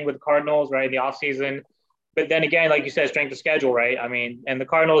re-signing with the Cardinals, right, in the offseason. But then again, like you said, strength of schedule, right? I mean, and the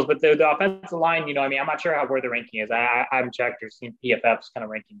Cardinals, but the offensive line, I'm not sure where the ranking is. I haven't checked or seen PFF's kind of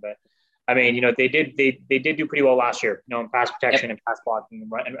ranking, but I mean, they did do pretty well last year, in pass protection and pass blocking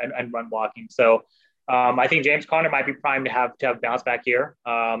and run blocking. So I think James Conner might be primed to have bounce back here.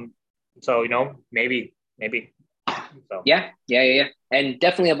 So maybe. So yeah. And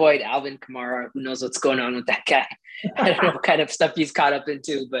definitely avoid Alvin Kamara. Who knows what's going on with that guy? I don't know what kind of stuff he's caught up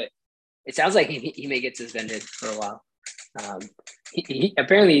into, but it sounds like he may get suspended for a while. He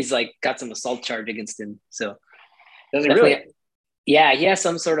apparently he's like got some assault charge against him. So does he really? Yeah, he has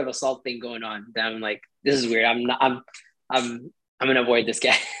some sort of assault thing going on. That I'm like, this is weird. I'm gonna avoid this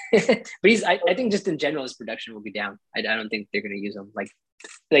guy. But I think just in general his production will be down. I don't think they're gonna use him like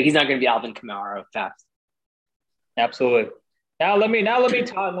he's not gonna be Alvin Kamara fast. Absolutely. Now let me talk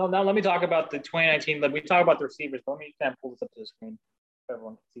about the 2019. Let me talk about the receivers. But let me kind of pull this up to the screen so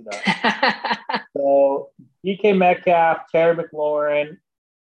everyone can see that. So DK Metcalf, Terry McLaurin,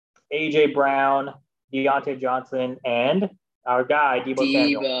 AJ Brown, Deontay Johnson, and our guy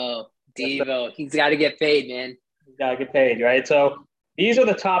Deebo. He's got to get paid, man. He's got to get paid, right? So these are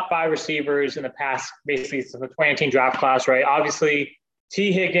the top 5 receivers in the past, basically, the 2019 draft class, right? Obviously,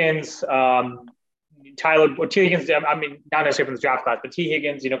 T. Higgins, T. Higgins. I mean, not necessarily from the draft class, but T.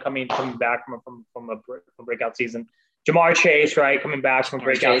 Higgins, coming back from a breakout season. Jamar Chase, right, coming back from a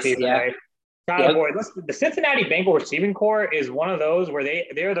breakout season, yeah. Right? Boy, listen, the Cincinnati Bengal receiving core is one of those where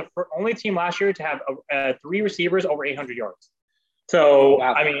they're the only team last year to have 3 receivers over 800 yards. So,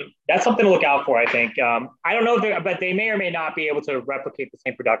 wow. I mean, that's something to look out for, I think. I don't know, but they may or may not be able to replicate the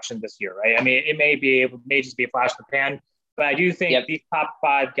same production this year, right? I mean, it may just be a flash in the pan. But I do think these top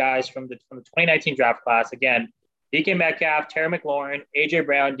 5 guys from the 2019 draft class, again, DK Metcalf, Terry McLaurin, AJ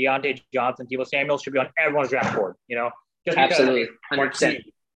Brown, Deontay Johnson, Deebo Samuel should be on everyone's draft board, just because, absolutely, 100%.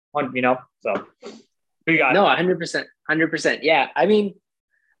 So who you got? No, 100%. Yeah, I mean,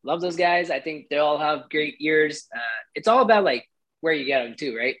 love those guys. I think they all have great years. It's all about like where you get them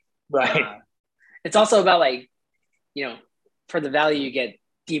too, right? Right. It's also about like, for the value you get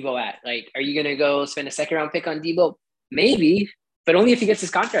Deebo at. Like, are you gonna go spend a second round pick on Deebo? Maybe, but only if he gets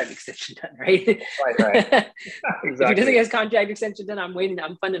his contract extension done, right? Right. Exactly. If he doesn't get his contract extension done, I'm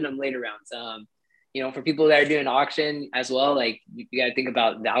funding him later rounds. For people that are doing auction as well, like you got to think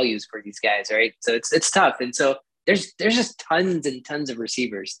about values for these guys, right? So it's tough. And so there's just tons and tons of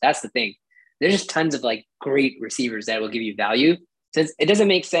receivers. That's the thing. There's just tons of like great receivers that will give you value. Since it doesn't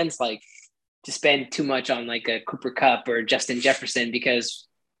make sense like to spend too much on like a Cooper Kupp or Justin Jefferson, because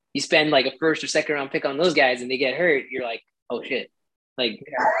you spend like a first or second round pick on those guys and they get hurt, you're like, oh shit. Like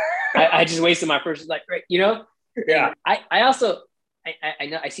I just wasted my first, like, right. Yeah. And I also, I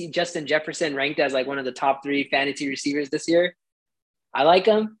know I see Justin Jefferson ranked as like one of the top 3 fantasy receivers this year. I like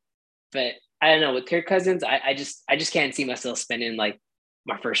him, but I don't know, with Kirk Cousins, I just can't see myself spending like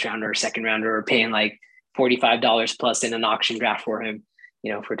my first rounder or second rounder or paying like $45 plus in an auction draft for him.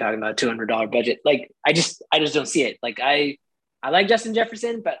 If we're talking about a $200 budget, like I just don't see it. Like I like Justin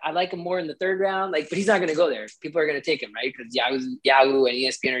Jefferson, but I like him more in the 3rd round. Like, but he's not going to go there. People are going to take him, right? Because Yahoo and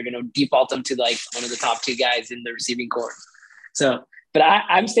ESPN are going to default him to like one of the top 2 guys in the receiving core. So, but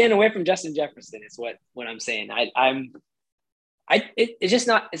I'm staying away from Justin Jefferson. Is what I'm saying. It's just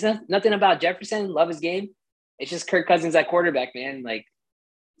not. It's nothing about Jefferson. Love his game. It's just Kirk Cousins at quarterback, man. Like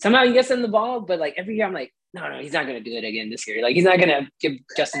somehow he gets him the ball, but like every year I'm like, no, he's not going to do it again this year. Like he's not going to give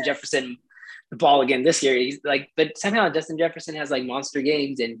Justin Jefferson the ball again this year. He's like, but somehow Justin Jefferson has like monster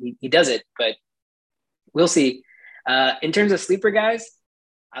games and he does it, but we'll see. In terms of sleeper guys,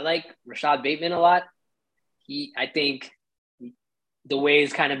 I like Rashad Bateman a lot. I think the way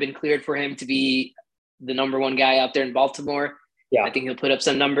has kind of been cleared for him to be the number 1 guy out there in Baltimore. Yeah. I think he'll put up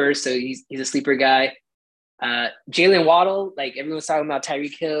some numbers. So he's a sleeper guy. Jalen Waddle, like everyone's talking about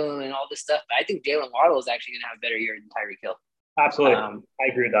Tyreek Hill and all this stuff, but I think Jalen Waddle is actually going to have a better year than Tyreek Hill. Absolutely.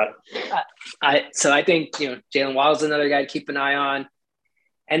 I agree with that. So I think, Jalen Waddle's another guy to keep an eye on.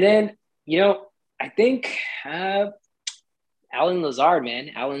 And then, I think Allen Lazard,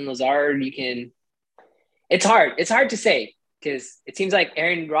 man. Allen Lazard, it's hard to say because it seems like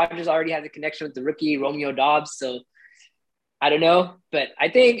Aaron Rodgers already has a connection with the rookie Romeo Doubs. So I don't know, but I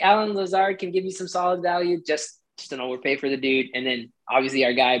think Allen Lazard can give you some solid value. Just don't overpay for the dude. And then obviously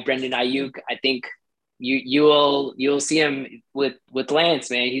our guy, Brendan Ayuk, I think you'll see him with Lance,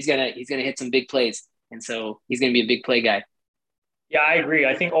 man. He's gonna hit some big plays, and so he's gonna be a big play guy. Yeah, I agree.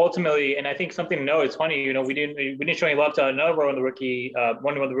 I think ultimately, and I think something to know, it's funny, we didn't show any love to another one of the rookie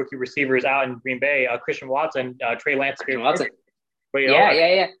receivers out in Green Bay, Christian Watson, Trey Lance. Christian Watson. But,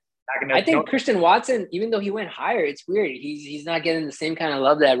 yeah. I think Christian Watson, even though he went higher, it's weird. He's not getting the same kind of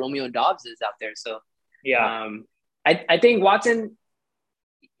love that Romeo Doubs is out there. So yeah, I think Watson,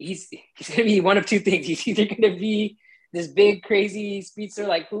 he's going to be one of 2 things. He's either going to be this big, crazy speedster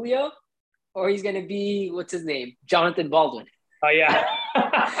like Julio, or he's going to be, what's his name? Jonathan Baldwin. Oh, yeah.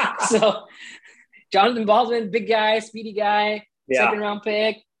 So Jonathan Baldwin, big guy, speedy guy, second round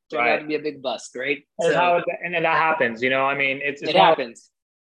pick, turned out to be a big bust, right? That's and that happens, I mean, it's it happens.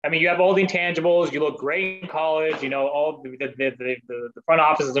 I mean, you have all the intangibles. You look great in college. All the front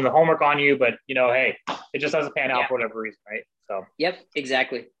office is doing the homework on you, but hey, it just doesn't pan out for whatever reason, right? So. Yep,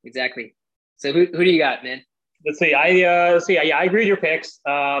 exactly. So who do you got, man? Let's see. I agree with your picks.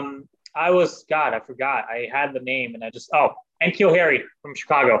 I forgot. I had the name, and N'Keal Harry from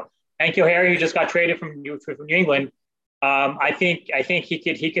Chicago. N'Keal Harry, who just got traded from New England. I think he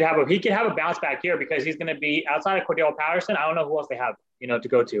could have a bounce back here because he's going to be outside of Cordell Patterson. I don't know who else they have, to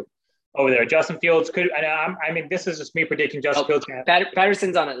go to over there. Justin Fields could, and I mean, this is just me predicting Justin Fields.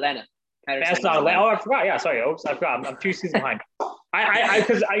 Patterson's on Atlanta. That's not Atlanta. Oh, I forgot. Yeah, sorry. Oops, I forgot. I'm 2 seasons behind. I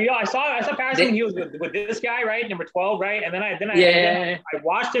saw Patterson. He was with this guy, right, number 12, right, and then I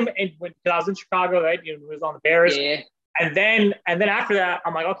watched him when I was in Chicago, right. He was on the Bears. Yeah. And then after that,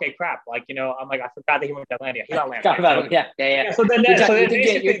 I'm like, okay, crap. Like, I'm like, I forgot that he went to Atlanta. He's on Atlanta. About him. Yeah. So then,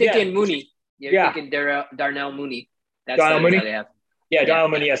 you're thinking Mooney. You're thinking Darnell Mooney. That's Darnell Mooney. They have. Yeah, Darnell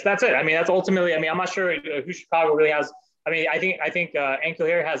Mooney. Yes, that's it. I mean, that's ultimately. I mean, I'm not sure who Chicago really has. I mean, I think N'Keal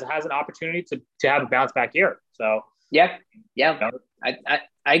Harry has an opportunity to have a bounce back year. So yeah.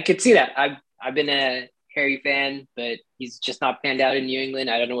 I could see that. I've been a Harry fan, but he's just not panned out in New England.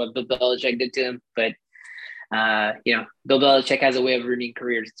 I don't know what Bill Belichick did to him, but Bill Belichick has a way of ruining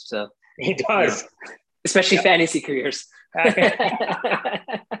careers. So he does, especially fantasy careers.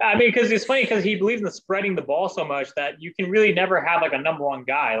 I mean, because it's funny because he believes in spreading the ball so much that you can really never have like a number one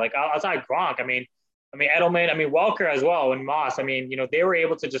guy. Like outside Gronk, I mean Edelman, Welker as well, and Moss. I mean, they were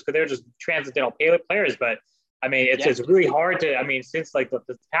able to because they're just transcendental players, but I mean, it's really hard to. I mean, since like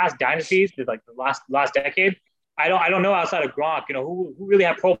the past dynasties, like the last decade, I don't know outside of Gronk, who really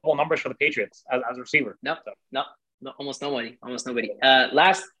have Pro Bowl numbers for the Patriots as a receiver. No, almost nobody.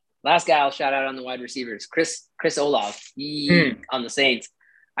 Last guy I'll shout out on the wide receivers, Chris Olave, on the Saints.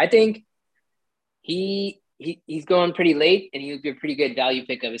 I think he's going pretty late, and he would be a pretty good value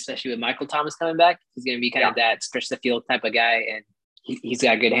pickup, especially with Michael Thomas coming back. He's going to be kind of that stretch the field type of guy, and he's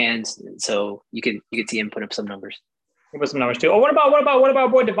got good hands, so you could see him put up some numbers. Give us some numbers too. Oh, what about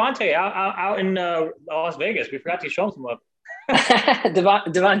boy Devontae out in Las Vegas? We forgot to show him some love.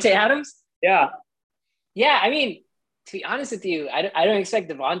 Devontae Adams? Yeah. I mean, to be honest with you, I don't expect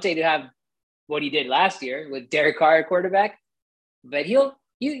Devontae to have what he did last year with Derek Carr at quarterback, but he's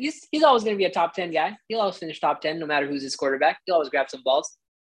always going to be a top 10 guy. He'll always finish top 10 no matter who's his quarterback. He'll always grab some balls.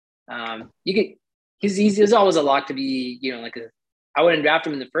 He's always a lock to be, I wouldn't draft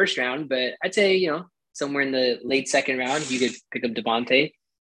him in the first round, but I'd say, somewhere in the late second round, you could pick up Devontae.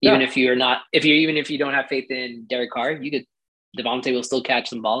 Even if you don't have faith in Derek Carr, Devontae will still catch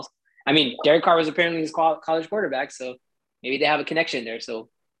some balls. I mean, Derek Carr was apparently his college quarterback, so maybe they have a connection there. So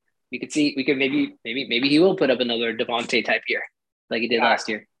we could maybe he will put up another Devontae type year like he did last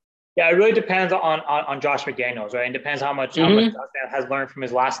year. Yeah, it really depends on Josh McDaniels, right? It depends how much Josh has learned from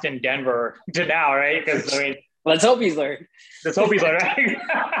his last in Denver to now, right? Because let's hope he's learned. Right?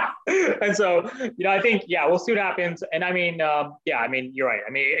 And so, I think, we'll see what happens. And I mean, you're right.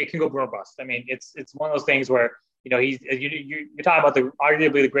 I mean, it can go boom or bust. I mean, it's one of those things where, you're talking about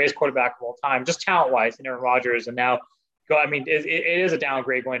arguably the greatest quarterback of all time, just talent-wise, in Aaron Rodgers. And now, it is a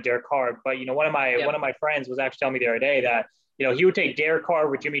downgrade going to Derek Carr. But, one of my friends was actually telling me the other day that, he would take Derek Carr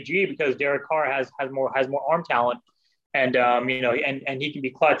with Jimmy G because Derek Carr has more arm talent. And, and he can be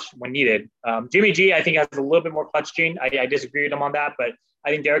clutch when needed. Jimmy G, I think, has a little bit more clutch gene. I disagree with him on that, but I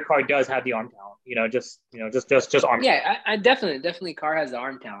think Derek Carr does have the arm talent, just arm. Yeah, I definitely Carr has the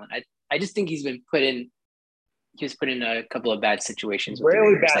arm talent. I just think he was put in a couple of bad situations.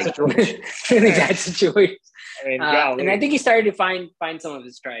 Really bad situations. Really bad situations. I mean, and I think he started to find some of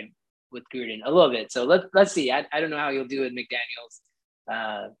his stride with Gruden a little bit. So let's see. I don't know how he'll do with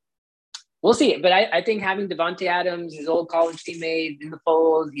McDaniels. We'll see. But I think having Devontae Adams, his old college teammate, in the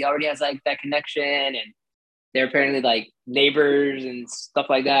fold, he already has like that connection, and they're apparently like neighbors and stuff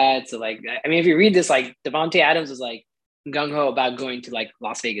like that. So like, I mean, if you read this, like Devontae Adams was like gung ho about going to like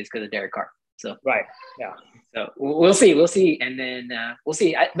Las Vegas because of Derek Carr. So right, yeah. So we'll see, and then we'll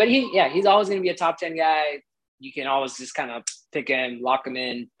see. But he's always going to be a top 10 guy. You can always just kind of pick him, lock him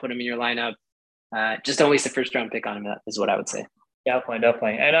in, put him in your lineup. Just don't waste the first round pick on him. Is what I would say.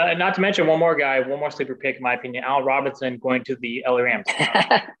 Definitely. And not to mention one more sleeper pick, in my opinion, Allen Robinson going to the LA Rams.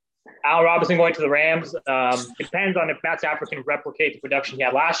 Allen Robinson going to the Rams. Depends on if Matt Stafford can replicate the production he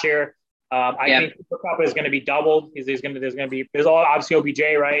had last year. I think Cooper Kupp is going to be doubled. There's obviously OBJ,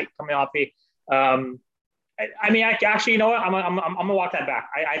 right, coming off the. I mean, actually, you know what? I'm gonna walk that back.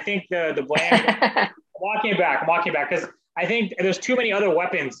 I think the blame. I'm walking it back because I think there's too many other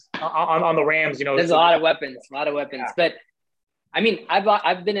weapons on the Rams. There's a lot of weapons. Yeah. But I mean,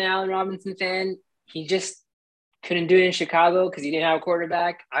 I've been an Allen Robinson fan. He just couldn't do it in Chicago because he didn't have a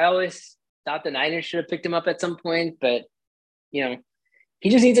quarterback. I always thought the Niners should have picked him up at some point, but he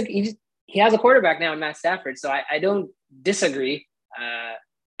just needs he has a quarterback now in Matt Stafford. So I don't disagree.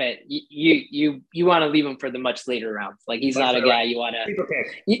 But you want to leave him for the much later rounds. Like he's not a guy you want to sleeper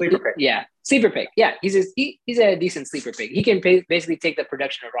pick. Yeah, sleeper pick. Yeah, he's a decent sleeper pick. He can basically take the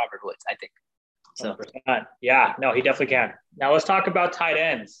production of Robert Woods, I think. So 100%. Yeah, no, he definitely can. Now let's talk about tight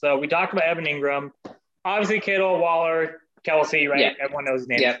ends. So we talked about Evan Ingram, obviously Kittle, Waller, Kelsey, right? Yeah. Everyone knows his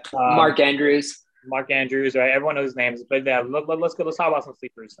names. Yeah, Mark Andrews, right? Everyone knows his names. But yeah, let's go. Let's talk about some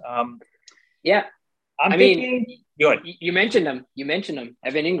sleepers. Yeah. I'm thinking. Good. You mentioned him,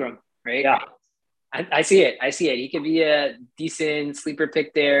 Evan Ingram, right? Yeah. I see it. He could be a decent sleeper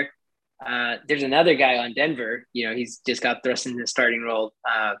pick there. There's another guy on Denver. He's just got thrust into the starting role.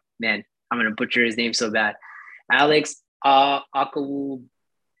 Man, I'm gonna butcher his name so bad. Alex Akawugabang.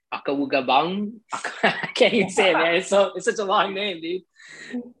 I can't even say it, man. It's such a long name, dude.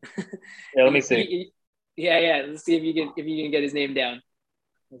 Yeah, let me see. Yeah. Let's see if you can get his name down.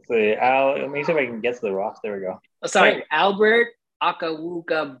 Let's see. Let me see if I can get to the Ross. There we go. Oh, sorry, Albert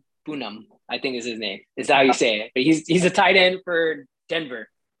Akawugabunam, I think is his name. Is how you say it. But he's a tight end for Denver.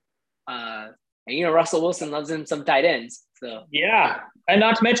 And Russell Wilson loves him some tight ends. So yeah, and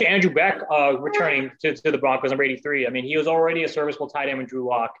not to mention Andrew Beck returning to the Broncos number 83. I mean, he was already a serviceable tight end with Drew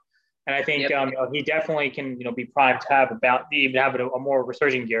Lock, and I think he definitely can be primed to have a more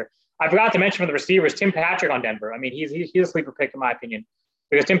resurging year. I forgot to mention for the receivers, Tim Patrick on Denver. I mean, he's a sleeper pick in my opinion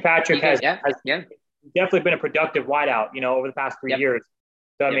because Tim Patrick has definitely been a productive wideout, over the past 3 years.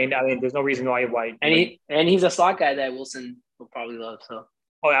 So I mean, there's no reason why. And he's a slot guy that Wilson will probably love. So.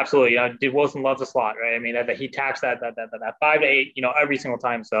 Oh, absolutely. Wilson loves the slot, right? I mean, that he taps that 5 to 8, every single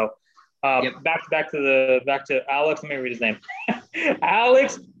time. So, back to Alex. Let me read his name.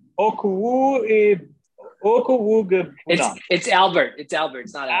 Alex Okuwu. It's Albert. It's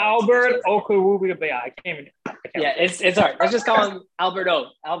not Alex. Albert Okuwu. Yeah, I can't even. It's hard. Let's just call him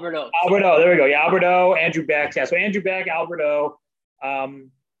Alberto. There we go. Yeah, Alberto. Andrew Beck. Yeah, so Andrew Beck, Alberto.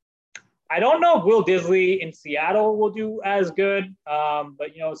 I don't know if Will Disley in Seattle will do as good,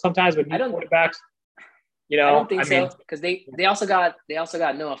 but sometimes with new quarterbacks, I don't think so because they also got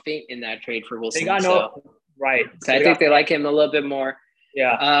Noah Fant in that trade for Wilson. They got Noah, right? So I think they like him a little bit more.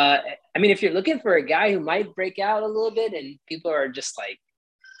 Yeah. I mean, if you're looking for a guy who might break out a little bit and people are just like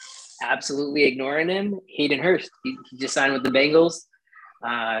absolutely ignoring him, Hayden Hurst. He just signed with the Bengals.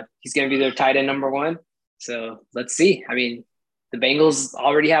 He's going to be their tight end number 1. So let's see. I mean, the Bengals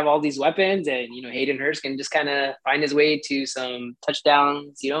already have all these weapons, and Hayden Hurst can just kind of find his way to some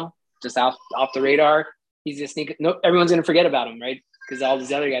touchdowns. Just off the radar. He's just everyone's gonna forget about him, right? Because all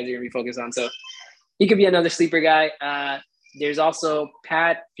these other guys are gonna be focused on. So he could be another sleeper guy. There's also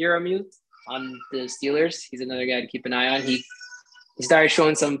Pat Freiermuth on the Steelers. He's another guy to keep an eye on. He started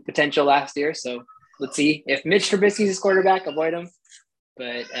showing some potential last year, so let's see if Mitch Trubisky's his quarterback. Avoid him,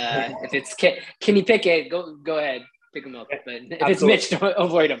 but if it's Kenny Pickett, go ahead. Pick him up, but if it's Mitch,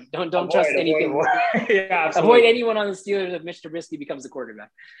 avoid him. Don't trust anything. Yeah, avoid anyone on the Steelers if Mitch Trubisky becomes the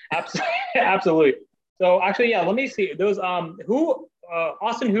quarterback. Absolutely. So actually, yeah. Let me see those.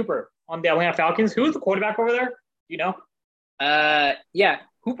 Austin Hooper on the Atlanta Falcons. Who's the quarterback over there? Do you know? Yeah.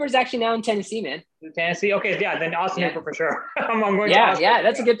 Hooper's actually now in Tennessee, man. Tennessee. Okay, yeah. Then Austin Hooper for sure. I'm going to Austin. Yeah.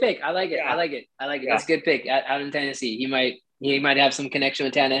 That's a good pick. I like it. Yeah. I like it. Yeah. That's a good pick out in Tennessee. He might have some connection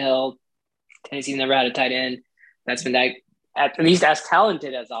with Tannehill. Tennessee's never had a tight end that's been at least as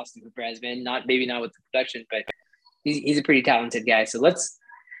talented as Austin Hooper has been. Maybe not with the production, but he's a pretty talented guy. So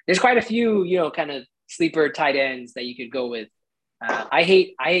there's quite a few, kind of sleeper tight ends that you could go with. I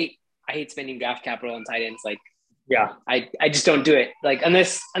hate spending draft capital on tight ends. Like, yeah, I just don't do it. Like,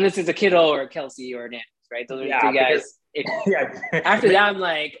 unless it's a Kittle or a Kelsey or an Andrews, right? Those are the 3 guys. After that, I'm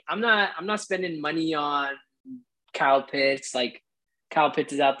like, I'm not spending money on Kyle Pitts. Like, Kyle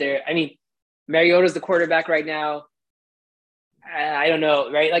Pitts is out there. I mean, Mariota's the quarterback right now. I don't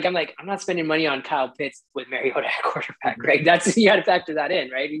know, right? Like, I'm not spending money on Kyle Pitts with Mariota at quarterback, right? You got to factor that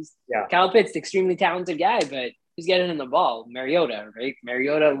in, right? Kyle Pitts, extremely talented guy, but who's getting him the ball? Mariota, right?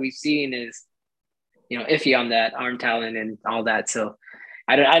 Mariota, we've seen is, iffy on that arm talent and all that. So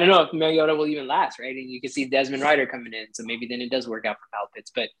I don't know if Mariota will even last, right? And you can see Desmond Ridder coming in, so maybe then it does work out for Kyle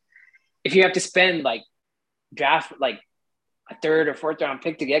Pitts. But if you have to spend draft a 3rd or 4th round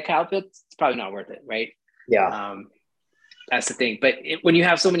pick to get Kyle Pitts, it's probably not worth it, right? Yeah. That's the thing. But when you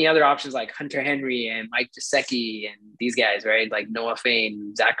have so many other options like Hunter Henry and Mike Gesicki and these guys, right? Like Noah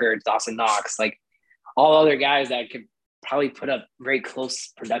Fant, Zach Ertz, Dawson Knox, like all other guys that could probably put up very close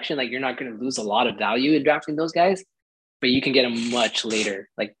production. Like, you're not going to lose a lot of value in drafting those guys, but you can get them much later.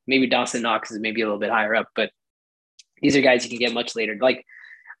 Like, maybe Dawson Knox is maybe a little bit higher up, but these are guys you can get much later. Like,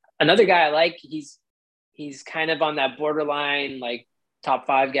 another guy I like, he's kind of on that borderline, like, top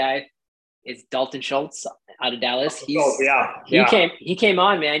 5 guy is Dalton Schultz out of Dallas. He came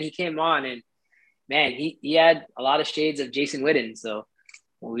on, man. He came on, and man, he had a lot of shades of Jason Witten. So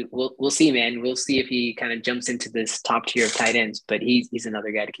we'll see, man. We'll see if he kind of jumps into this top tier of tight ends. But he's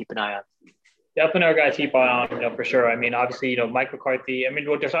another guy to keep an eye on. Definitely another guy to keep on, for sure. I mean, obviously, Mike McCarthy. I mean,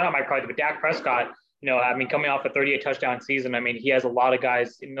 well, just not Mike McCarthy, but Dak Prescott. Coming off a 38 touchdown season, I mean, he has a lot of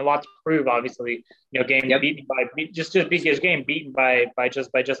guys and a lot to prove. Obviously, beaten by just his game beaten by just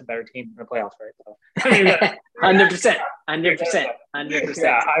a better team in the playoffs, right? So, I mean, 100%.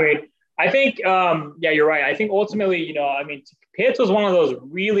 Yeah, I mean, I think, you're right. I think ultimately, Pitts was one of those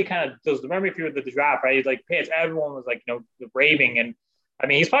really kind of those. Remember, if you were at the draft, right? He's like Pitts. Everyone was like, raving, and I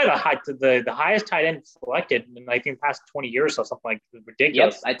mean, he's probably the highest tight end selected in, I think, the past 20 years or something, like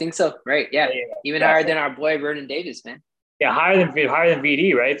ridiculous. Yep, I think so. Right? Yeah, even higher than our boy Vernon Davis, man. Yeah, higher than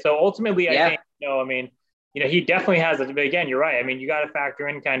VD, right? So ultimately, I think, he definitely has it. But again, you're right. I mean, you got to factor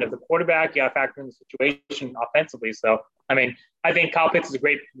in kind of the quarterback. You got to factor in the situation offensively. So, I mean, I think Kyle Pitts is a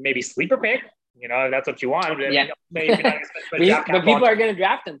great maybe sleeper pick. If that's what you want. Yeah. But people are going to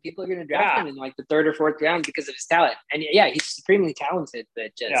draft him. People are going to draft him in like the 3rd or 4th round because of his talent. And he's supremely talented,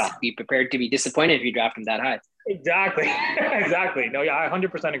 but just be prepared to be disappointed if you draft him that high. Exactly. Exactly. No, I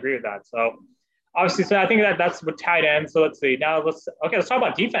 100% agree with that. So obviously, I think that's with tight end. So let's see. Now let's talk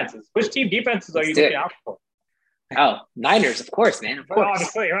about defenses. Which team defenses are you looking out for? Oh, Niners, of course, man. Of course.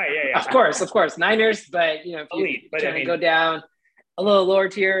 Obviously, right. Yeah. Of course. Niners, but if you're trying to go down a little lower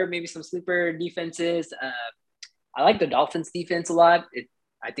tier, maybe some sleeper defenses. I like the Dolphins defense a lot.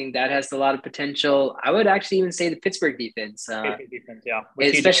 I think that has a lot of potential. I would actually even say the Pittsburgh defense. Defense, yeah.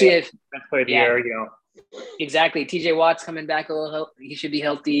 Especially if year, Exactly. TJ Watt's coming back a little. He should be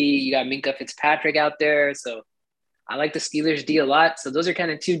healthy. You got Minkah Fitzpatrick out there. So I like the Steelers D a lot. So those are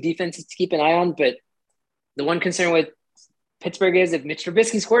kind of 2 defenses to keep an eye on. But the one concern with Pittsburgh is if Mitch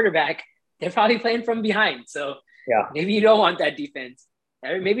Trubisky's quarterback, they're probably playing from behind. So maybe you don't want that defense.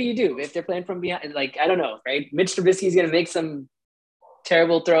 Or maybe you do if they're playing from behind. Like, I don't know, right? Mitch Trubisky is going to make some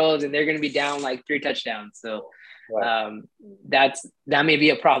terrible throws and they're going to be down like 3 touchdowns. So that may be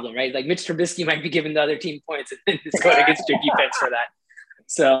a problem, right? Like, Mitch Trubisky might be giving the other team points and then it's going against your defense for that.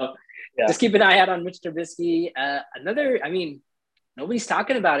 So just keep an eye out on Mitch Trubisky. Nobody's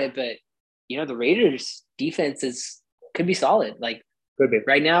talking about it, but the Raiders defense could be solid. Like, could be.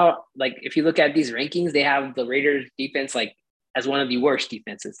 Right now, like, if you look at these rankings, they have the Raiders defense like as one of the worst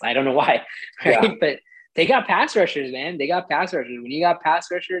defenses. I don't know why, right? But they got pass rushers, man. They got pass rushers. When you got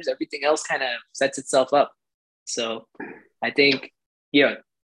pass rushers, everything else kind of sets itself up. So I think,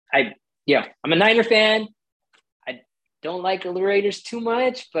 I'm a Niner fan. I don't like the Raiders too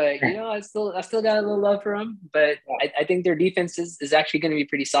much, but I still got a little love for them. But I think their defense is actually going to be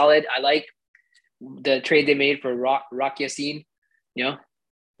pretty solid. I like the trade they made for Rock Yassin.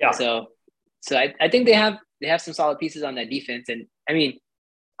 So I think they have some solid pieces on that defense. And I mean,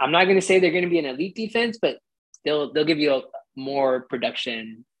 I'm not going to say they're going to be an elite defense, but they'll give you more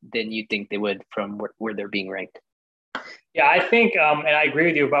production than you think they would from where they're being ranked. Yeah, I think, and I agree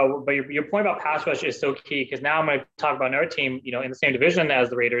with you but your point about pass rush is so key, because now I'm going to talk about another team, in the same division as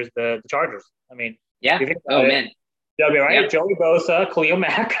the Raiders, the Chargers. I mean, man. They'll be right. Yep. Joey Bosa, Khalil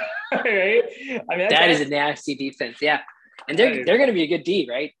Mack, right? I mean, that is a nasty defense. Yeah. And they're going to be a good D,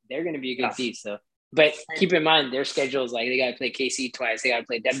 right? They're going to be a good D. So, but keep in mind their schedules, like, they got to play KC twice. They got to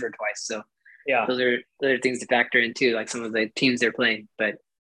play Denver twice. So those are things to factor in too, like some of the teams they're playing. But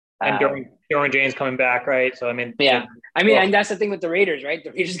and Derwin James coming back, right? So, I mean, and that's the thing with the Raiders, right?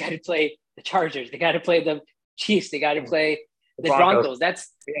 The Raiders got to play the Chargers. They got to play the Chiefs. They got to play the Broncos.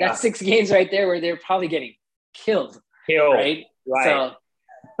 That's 6 games right there where they're probably getting killed. Right?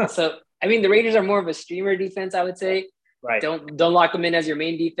 So I mean, the Raiders are more of a streamer defense, I would say. Right. Don't lock them in as your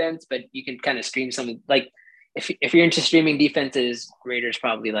main defense, but you can kind of stream some. Like, if you're into streaming defenses, Raiders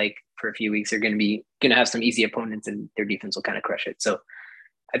probably, like, for a few weeks are going to have some easy opponents, and their defense will kind of crush it. So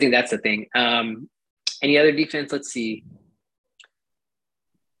I think that's the thing. Any other defense? Let's see.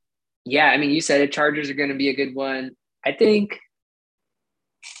 Yeah, I mean, you said it. Chargers are going to be a good one. I think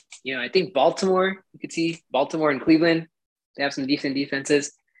Baltimore. You could see Baltimore and Cleveland. They have some decent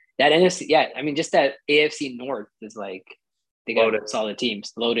defenses. That NFC, just that AFC North is like, they got solid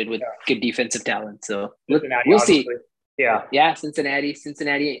teams loaded with good defensive talent. So we'll see. Yeah,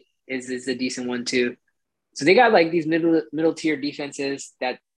 Cincinnati is a decent one too. So they got like these middle tier defenses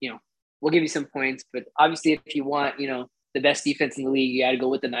that we'll give you some points. But obviously, if you want, the best defense in the league, you got to go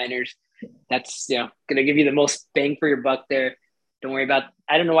with the Niners. That's going to give you the most bang for your buck there. Don't worry about.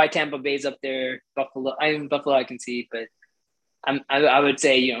 I don't know why Tampa Bay's up there. Buffalo I can see, but I would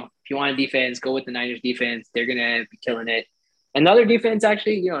say if you want a defense, go with the Niners defense. They're gonna be killing it. Another defense,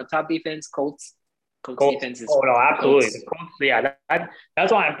 actually, top defense, Colts. Colts defense is. Oh no, absolutely. Colts. The Colts, yeah,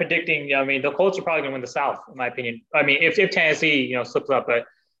 that's why I'm predicting. I mean, the Colts are probably gonna win the South, in my opinion. I mean, if Tennessee slips up, but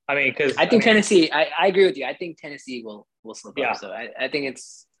I mean, because I think Tennessee. I agree with you. I think Tennessee will slip up. So I think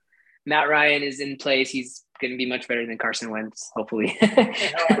it's Matt Ryan is in place. He's going to be much better than Carson Wentz, hopefully.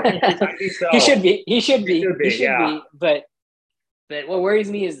 I think so. He should be. He should be. But what worries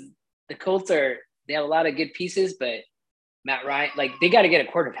me is the Colts they have a lot of good pieces, but Matt Ryan, they got to get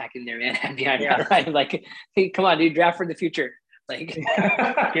a quarterback in there, man. Behind Matt Ryan, hey, come on, dude, draft for the future.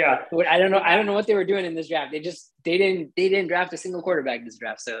 Yeah. I don't know what they were doing in this draft. They didn't draft a single quarterback this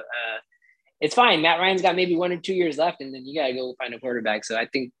draft. So it's fine. Matt Ryan's got maybe 1 or 2 years left, and then you got to go find a quarterback. So I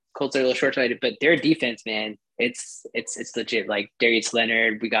think Colts are a little short-sighted, but their defense, man, it's legit. Like Darius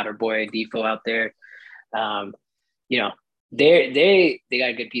Leonard, we got our boy Defoe out there. They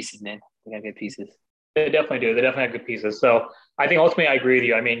got good pieces, man. They got good pieces. They definitely do. They definitely have good pieces. So I think ultimately I agree with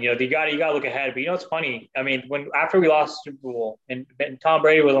you. I mean, you got to look ahead. But it's funny. I mean, after we lost the Super Bowl and Tom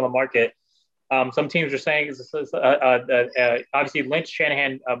Brady was on the market, some teams are saying obviously Lynch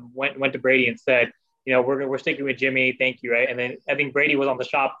Shanahan went to Brady and said, we're sticking with Jimmy. Thank you, right? And then I think Brady was on the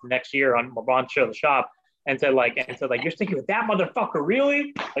Shop next year on LeBron's show, The Shop, and said you're sticking with that motherfucker,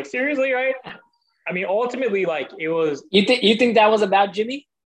 really? Like seriously, right? I mean, ultimately, it was. You think that was about Jimmy?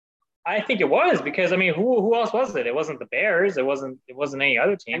 I think it was because I mean, who else was it? It wasn't the Bears. It wasn't any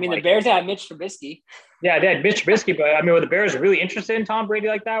other team. I mean, the Bears had Mitch Trubisky. Yeah, they had Mitch Trubisky, but I mean, were the Bears really interested in Tom Brady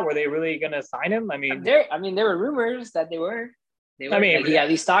like that? Were they really going to sign him? I mean, there were rumors that they were. I mean, he at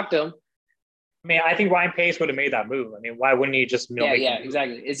least talked to him. I mean, I think Ryan Pace would have made that move. I mean, why wouldn't he just?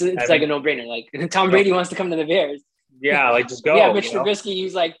 Exactly. It's like a no-brainer. Like Tom Brady wants to come to the Bears. Yeah, just go. Yeah, Mitch Trubisky,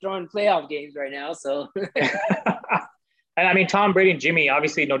 he's throwing playoff games right now. So. And I mean, Tom Brady and Jimmy,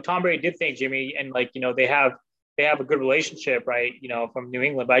 obviously, Tom Brady did thank Jimmy, and they have a good relationship, right? From New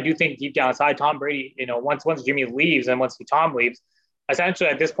England. But I do think deep down inside, Tom Brady, once Jimmy leaves and once Tom leaves, essentially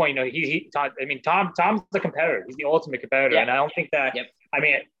at this point, Tom's the competitor. He's the ultimate competitor, and I don't think that. Yep. I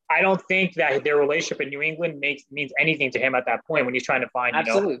mean, I don't think that their relationship in New England means anything to him at that point when he's trying to find.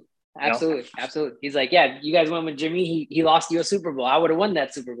 Absolutely. He's like, yeah, you guys went with Jimmy. He lost you a Super Bowl. I would have won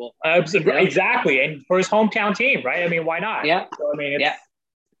that Super Bowl. Exactly, and for his hometown team, right? I mean, why not? Yeah. So I mean,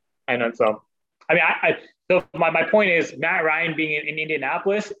 I know. So I mean, so my point is Matt Ryan being in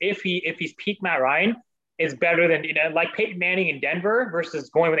Indianapolis. If he's peak Matt Ryan, is better than like Peyton Manning in Denver versus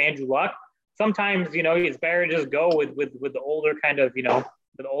going with Andrew Luck. Sometimes it's better to just go with the older kind of with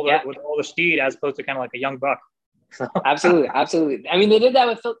the older steed as opposed to kind of like a young buck. So. Absolutely. I mean, they did that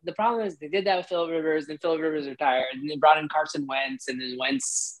with Phil. The problem is they did that with Phil Rivers, and Phil Rivers retired, and they brought in Carson Wentz, and then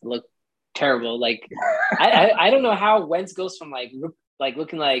Wentz looked terrible. Like, I don't know how Wentz goes from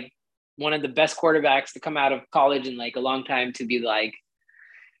looking like one of the best quarterbacks to come out of college in a long time to be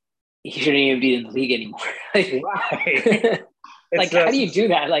he shouldn't even be in the league anymore. Right. How do you do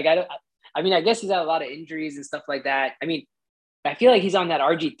that? I guess he's had a lot of injuries and stuff like that. I mean, I feel like he's on that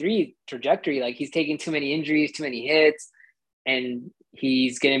RG3 trajectory. He's taking too many injuries, too many hits, and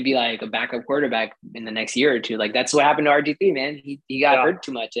he's going to be a backup quarterback in the next year or two. That's what happened to RG3, man. He got hurt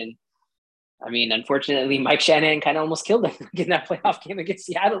too much. And I mean, unfortunately, Mike Shanahan kind of almost killed him in that playoff game against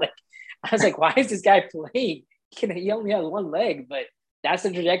Seattle. I was like, why is this guy playing? He only has one leg, but that's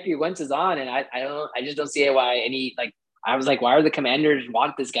the trajectory Wentz is on. And I just don't see why I was like, why are the Commanders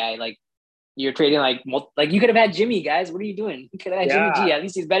want this guy? You're trading you could have had Jimmy, guys. What are you doing? You could have had Jimmy G. At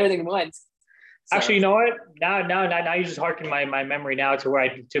least he's better than Wentz. So. Actually, you know what? Now you just harken my memory now to our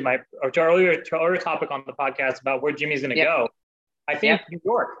earlier topic on the podcast about where Jimmy's going to go. I think New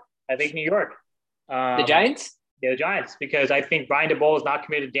York. The Giants? Yeah, the Giants, because I think Brian DeBoer is not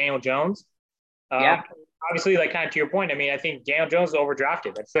committed to Daniel Jones. Obviously, kind of to your point, I mean, I think Daniel Jones is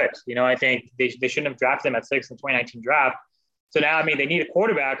overdrafted at 6. I think they shouldn't have drafted him at 6 in the 2019 draft. So now, I mean, they need a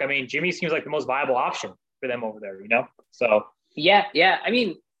quarterback. I mean, Jimmy seems like the most viable option for them over there, So yeah. I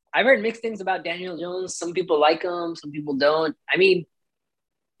mean, I've heard mixed things about Daniel Jones. Some people like him, some people don't. I mean,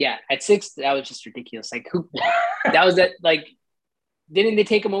 at 6, that was just ridiculous. Who? That was that. Didn't they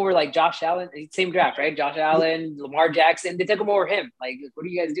take him over Josh Allen? Same draft, right? Josh Allen, Lamar Jackson. They took him over him. What are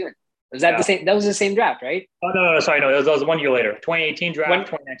you guys doing? Was that the same? That was the same draft, right? Oh no, sorry, no. That was 1 year later. 2018 draft,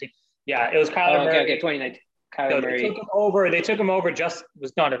 2019. Yeah, it was Kyler Murray. Okay, 2019. They took him over. Not just.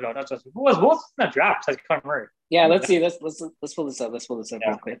 Who was in that draft? Besides Kyler Murray. Yeah, let's see. Let's pull this up.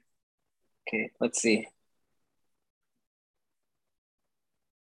 Real quick. Okay, let's see.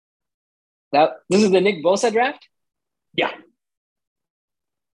 This is the Nick Bosa draft? Yeah.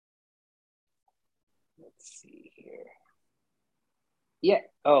 Let's see here. Yeah.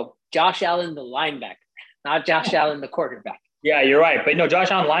 Oh, Josh Allen, the linebacker, not Josh Allen, the quarterback. Yeah, you're right. But no, Josh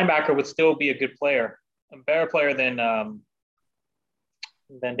Allen linebacker would still be a good player, a better player than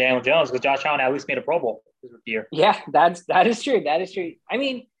Daniel Jones, because Josh Allen at least made a Pro Bowl this year. Yeah, that is true. That is true. I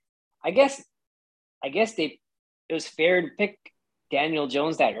mean, I guess it was fair to pick Daniel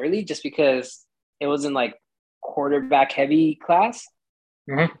Jones that early just because it wasn't like quarterback heavy class.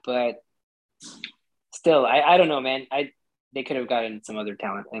 Mm-hmm. But still, I don't know, man. They could have gotten some other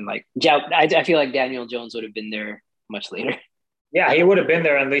talent, and like I feel like Daniel Jones would have been there much later. Yeah, he would have been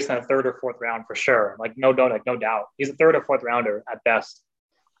there at least in the third or fourth round for sure. Like no doubt. He's a third or fourth rounder at best.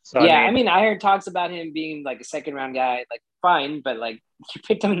 So yeah, I mean, I heard talks about him being like a second round guy, like fine, but like you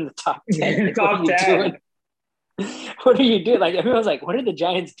picked him in the top 10. Like, top 10. What are you doing? Like everyone was like, "What are the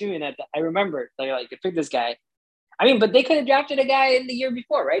Giants doing?" I remember they pick this guy. I mean, but they could have drafted a guy in the year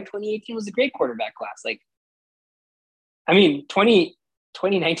before, right? 2018 was a great quarterback class. Like, I mean,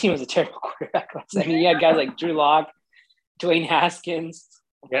 2019 was a terrible quarterback class. I mean, you had guys like Drew Lock, Dwayne Haskins.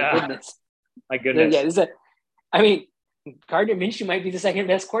 Oh, my goodness. Yeah, I mean, Gardner Minshew might be the second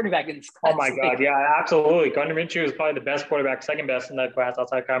best quarterback in this class. Oh my God, yeah, absolutely. Gardner Minshew is probably the best quarterback, second best in that class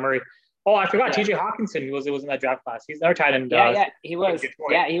outside Kyler Murray. Oh, I forgot. T.J. Hawkinson was in that draft class. He's another tight end. Yeah, he was.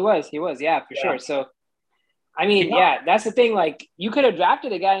 Yeah, he was. Yeah, for sure. So, I mean, that's the thing. Like, you could have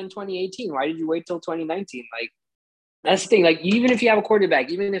drafted a guy in 2018. Why did you wait till 2019? Like, that's the thing. Like, even if you have a quarterback,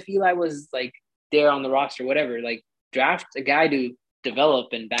 even if Eli was like there on the roster, whatever, like, draft a guy to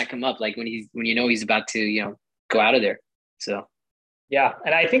develop and back him up. Like when he's about to go out of there. So. Yeah,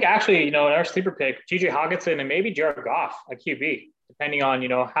 and I think actually in our sleeper pick, T.J. Hawkinson and maybe Jared Goff at QB. Depending on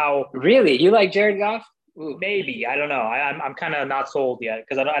how. Really, you like Jared Goff? Ooh. Maybe, I don't know. I'm kind of not sold yet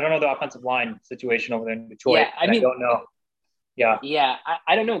because I don't know the offensive line situation over there in Detroit. Yeah, I don't know. Yeah,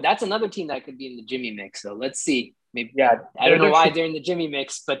 I don't know. That's another team that could be in the Jimmy mix. So let's see. Maybe. Yeah, I don't know why they're in the Jimmy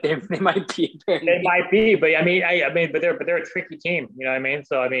mix, but they might be. Apparently. They might be, but I mean, but they're a tricky team. You know what I mean?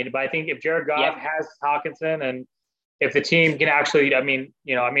 So but I think if Jared Goff has Hawkinson and if the team can actually,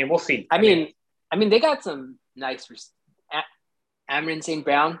 we'll see. I mean, they got some nice. Amon St.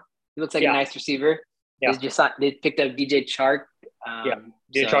 Brown, he looks like a nice receiver. Yeah. They picked up DJ Chark.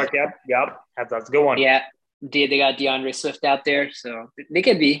 DJ Chark, yep. That's a good one. Yeah, they got DeAndre Swift out there, so they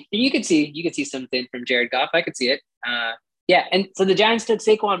could be. You could see something from Jared Goff. I could see it. And so the Giants took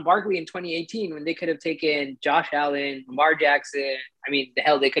Saquon Barkley in 2018 when they could have taken Josh Allen, Lamar Jackson. I mean, the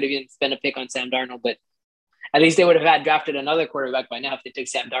hell, they could have even spent a pick on Sam Darnold, but at least they would have drafted another quarterback by now if they took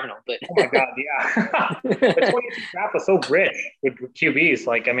Sam Darnold. But oh my God, yeah. The 2018 draft was so rich with QBs.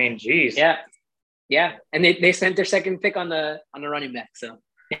 Like, I mean, geez. Yeah. And they spent their second pick on the running back. So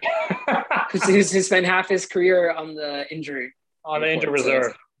he spent half his career on the injury. On the injury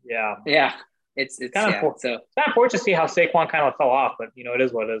reserve. Yeah. Yeah. It's kind of so it's not important to see how Saquon kind of fell off, but it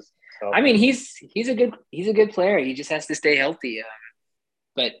is what it is. So. I mean, he's a good player. He just has to stay healthy.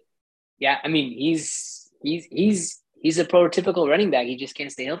 But yeah, I mean, he's a prototypical running back. He just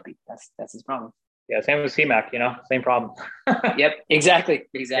can't stay healthy. That's his problem. Yeah, same with C-Mac, same problem. Yep, exactly.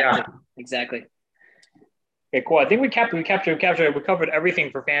 Exactly. Okay, cool. I think we covered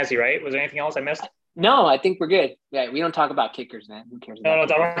everything for fantasy, right? Was there anything else I missed? No, I think we're good. Yeah, we don't talk about kickers, man. Who cares? No,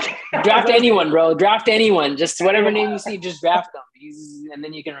 draft anyone, bro. Draft anyone. Just whatever name you see, just draft them. And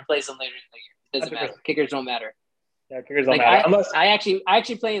then you can replace them later in the year. It doesn't matter. Kickers don't matter. Yeah, kickers don't matter. I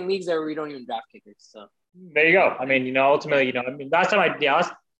actually play in leagues where we don't even draft kickers. So there you go. I mean, ultimately, last time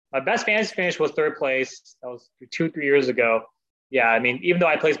my best fantasy finish was third place. That was 2-3 years ago. Yeah, I mean, even though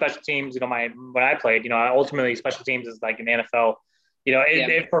I play special teams, when I played, ultimately special teams is like in the NFL.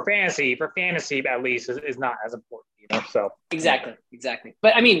 For fantasy at least is not as important. So exactly.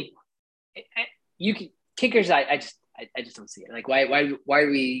 But I mean, kickers. I just don't see it. Like, why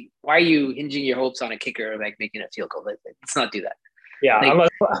are you hinging your hopes on a kicker like making a field goal? Let's not do that. Yeah,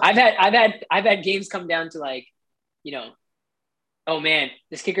 like, I've had games come down to like, oh man,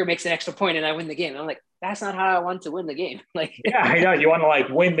 this kicker makes an extra point and I win the game. I'm like, that's not how I want to win the game. Like, yeah, I know you want to like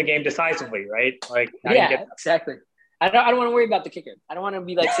win the game decisively, right? Like, exactly. I don't want to worry about the kicker. I don't want to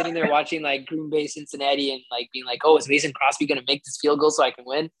be like sitting there watching like Green Bay, Cincinnati, and like being like, oh, is Mason Crosby going to make this field goal so I can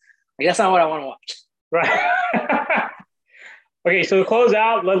win? Like, that's not what I want to watch. Right. Okay, so to close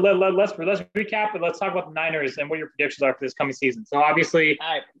out, let's recap and let's talk about the Niners and what your predictions are for this coming season. So obviously,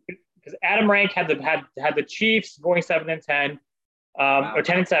 because Adam Rank had the Chiefs going 7-10, or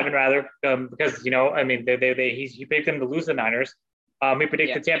 10-7 rather, because he picked them to lose the Niners. We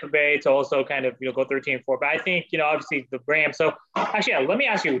predicted Tampa Bay to also kind of go 13-4, but I think obviously the Rams. So actually, let me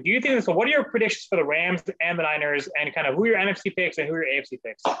ask you: do you think so? What are your predictions for the Rams and the Niners, and kind of who are your NFC picks and who are your AFC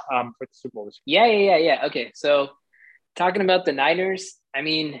picks for the Super Bowl this year? Yeah. Okay, so talking about the Niners, I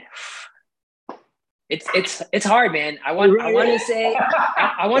mean, it's hard, man. I want to say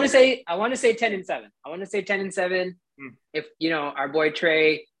 10-7. I want to say 10-7. If our boy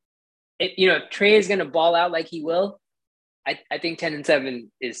Trey, if Trey is gonna ball out like he will, I think 10-7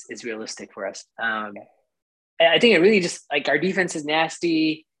 is realistic for us. I think it really just like our defense is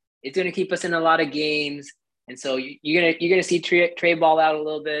nasty. It's gonna keep us in a lot of games, and so you're gonna see Trey ball out a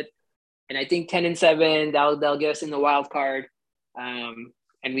little bit. And I think 10-7 that'll get us in the wild card, and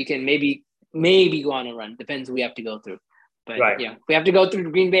we can maybe go on a run. Depends who we have to go through. But if we have to go through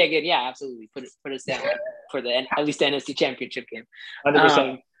Green Bay again, yeah, absolutely put us down for at least the NFC Championship game.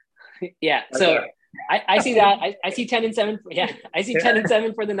 100%. Yeah, so I see that. I see 10-7. I see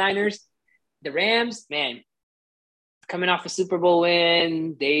 10-7 for the Niners. The Rams, man, coming off a Super Bowl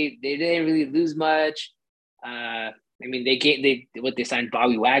win, they didn't really lose much. I mean, they signed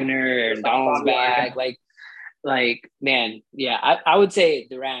Bobby Wagner and Donald's back. Like man, yeah, I would say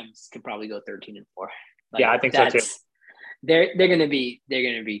the Rams could probably go 13-4. I think so too. They're gonna be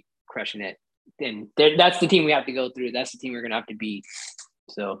crushing it, and that's the team we have to go through. That's the team we're gonna have to beat.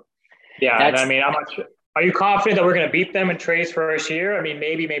 So and I mean, are you confident that we're gonna beat them in Trey's first year? I mean,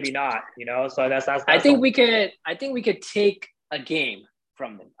 maybe not. So that's I think we could take a game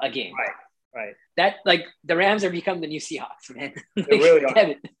from them. A game. Right. That the Rams are become the new Seahawks, man. They really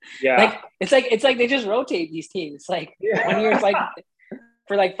are. Yeah. It's like they just rotate these teams. One year it's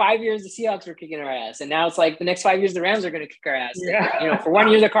for 5 years the Seahawks were kicking our ass, and now it's the next 5 years the Rams are going to kick our ass. Yeah. For 1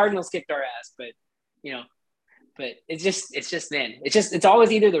 year the Cardinals kicked our ass, but it's just man, it's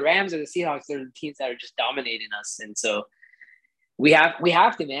always either the Rams or the Seahawks. They're the teams that are just dominating us, and so we have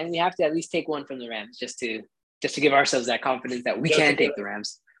to, man. We have to at least take one from the Rams just to give ourselves that confidence that we can take the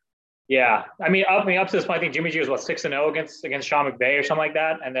Rams. Yeah, I mean, up to this point, I think Jimmy G was 6-0 against Sean McVay or something like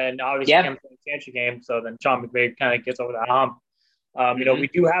that, and then obviously came to the championship game. So then Sean McVay kind of gets over that hump. We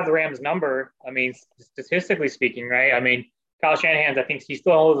do have the Rams number. I mean, statistically speaking, right? I mean, Kyle Shanahan's, I think he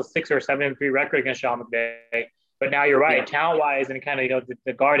still holds a 6 or 7-3 record against Sean McVay. But now you're right, talent-wise, and kind of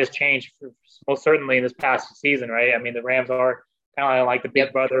the guard has changed most certainly in this past season, right? I mean, the Rams are kind of like the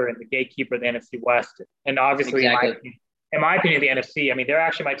big brother and the gatekeeper of the NFC West, and obviously, in my opinion, the NFC, I mean, they're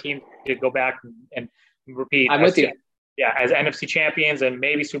actually my team to go back and repeat. I'm with you. Yeah, as NFC champions and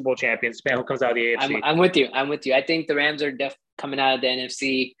maybe Super Bowl champions, depending who comes out of the AFC. I'm with you. I think the Rams are coming out of the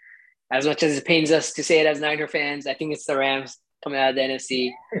NFC. As much as it pains us to say it as Niner fans, I think it's the Rams coming out of the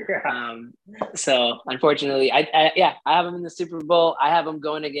NFC. So unfortunately, I have them in the Super Bowl. I have them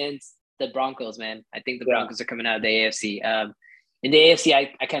going against the Broncos, man. I think the Broncos are coming out of the AFC. In the AFC,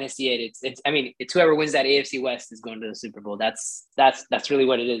 I kind of see it. It's whoever wins that AFC West is going to the Super Bowl. That's really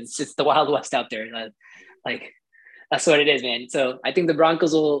what it is. It's the Wild West out there. That's what it is, man. So I think the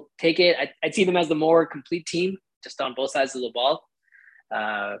Broncos will take it. I see them as the more complete team, just on both sides of the ball.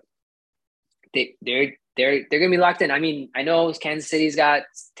 They're gonna be locked in. I mean, I know Kansas City's got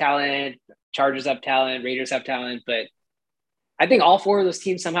talent, Chargers have talent, Raiders have talent, but I think all four of those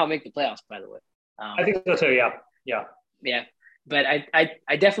teams somehow make the playoffs. By the way, I think so too. Yeah. But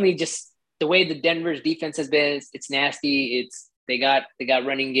I definitely just the way the Denver's defense has been, it's nasty. They got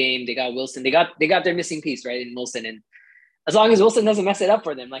running game. They got Wilson. They got their missing piece, right, in Wilson. And as long as Wilson doesn't mess it up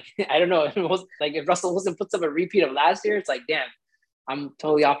for them, I don't know, if Russell Wilson puts up a repeat of last year, it's damn, I'm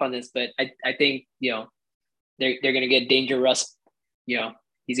totally off on this. But I think they're gonna get Danger Russ.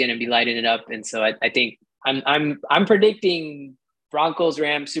 He's gonna be lighting it up, and so I think I'm predicting Broncos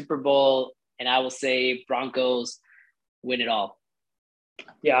Rams Super Bowl, and I will say Broncos win it all.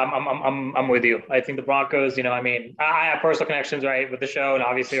 Yeah, I'm with you. I think the Broncos, I mean, I have personal connections, right, with the show, and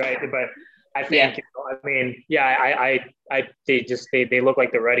obviously, right, but I think, they look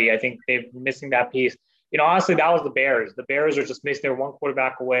like they're ready. I think they're missing that piece. Honestly, that was the Bears. The Bears are just missing their one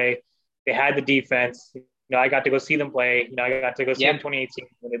quarterback away. They had the defense. I got to go see them play. I got to go see them in 2018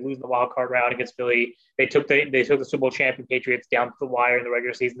 when they lose in the wild card round against Philly. They took the Super Bowl champion Patriots down to the wire in the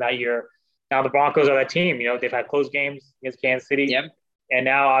regular season that year. Now the Broncos are that team. They've had close games against Kansas City. Yep. And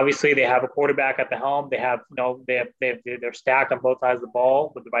now obviously they have a quarterback at the helm. They have, they're stacked on both sides of the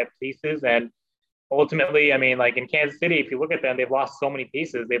ball with the right pieces. And ultimately, I mean, like in Kansas City, if you look at them, they've lost so many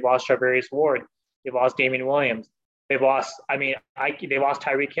pieces. They've lost Charvarius Ward. They've lost Damian Williams. They've lost, they lost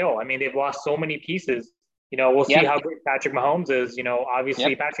Tyreek Hill. I mean, they've lost so many pieces. We'll see how great Patrick Mahomes is.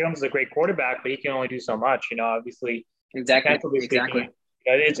 Obviously Patrick Mahomes is a great quarterback, but he can only do so much. Obviously. Exactly. Speaking,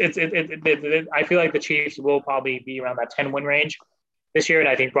 I feel like the Chiefs will probably be around that 10-win range. this year, and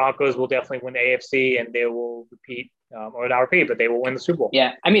I think Broncos will definitely win the AFC, and they will repeat, or not repeat, but they will win the Super Bowl.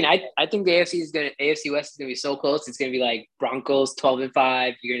 Yeah, I mean, I think the AFC West is gonna be so close. It's gonna be like Broncos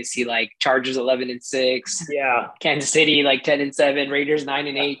 12-5. You're gonna see like Chargers 11-6. Yeah, Kansas City like 10-7. Raiders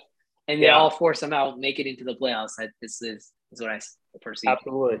 9-8, and they all four somehow make it into the playoffs. This is what I perceive.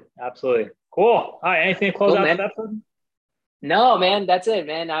 Absolutely. Cool. All right, anything to close out that episode? No, man, that's it,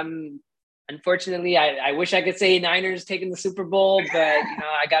 man. Unfortunately, I wish I could say Niners taking the Super Bowl, but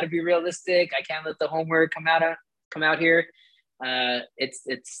I got to be realistic. I can't let the homework come out here. I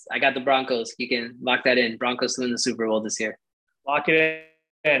got the Broncos. You can lock that in. Broncos win the Super Bowl this year. Lock it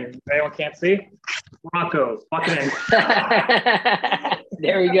in. Anyone can't see? Broncos. Lock it in.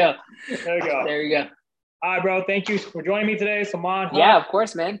 There we go. There we go. All right, bro. Thank you for joining me today, Sulman Haque. Yeah, of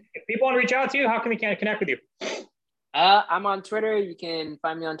course, man. If people want to reach out to you, how can they connect with you? I'm on Twitter. You can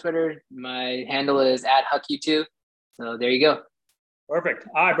find me on Twitter. My handle is @HuckU2. So there you go. Perfect.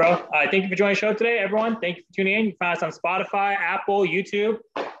 All right, bro. Thank you for joining the show today, everyone. Thank you for tuning in. You can find us on Spotify, Apple, YouTube.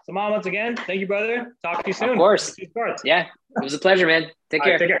 Sulman, once again, thank you, brother. Talk to you soon. Of course. Yeah, it was a pleasure, man. Take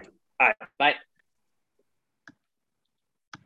care. Take care. All right. Bye.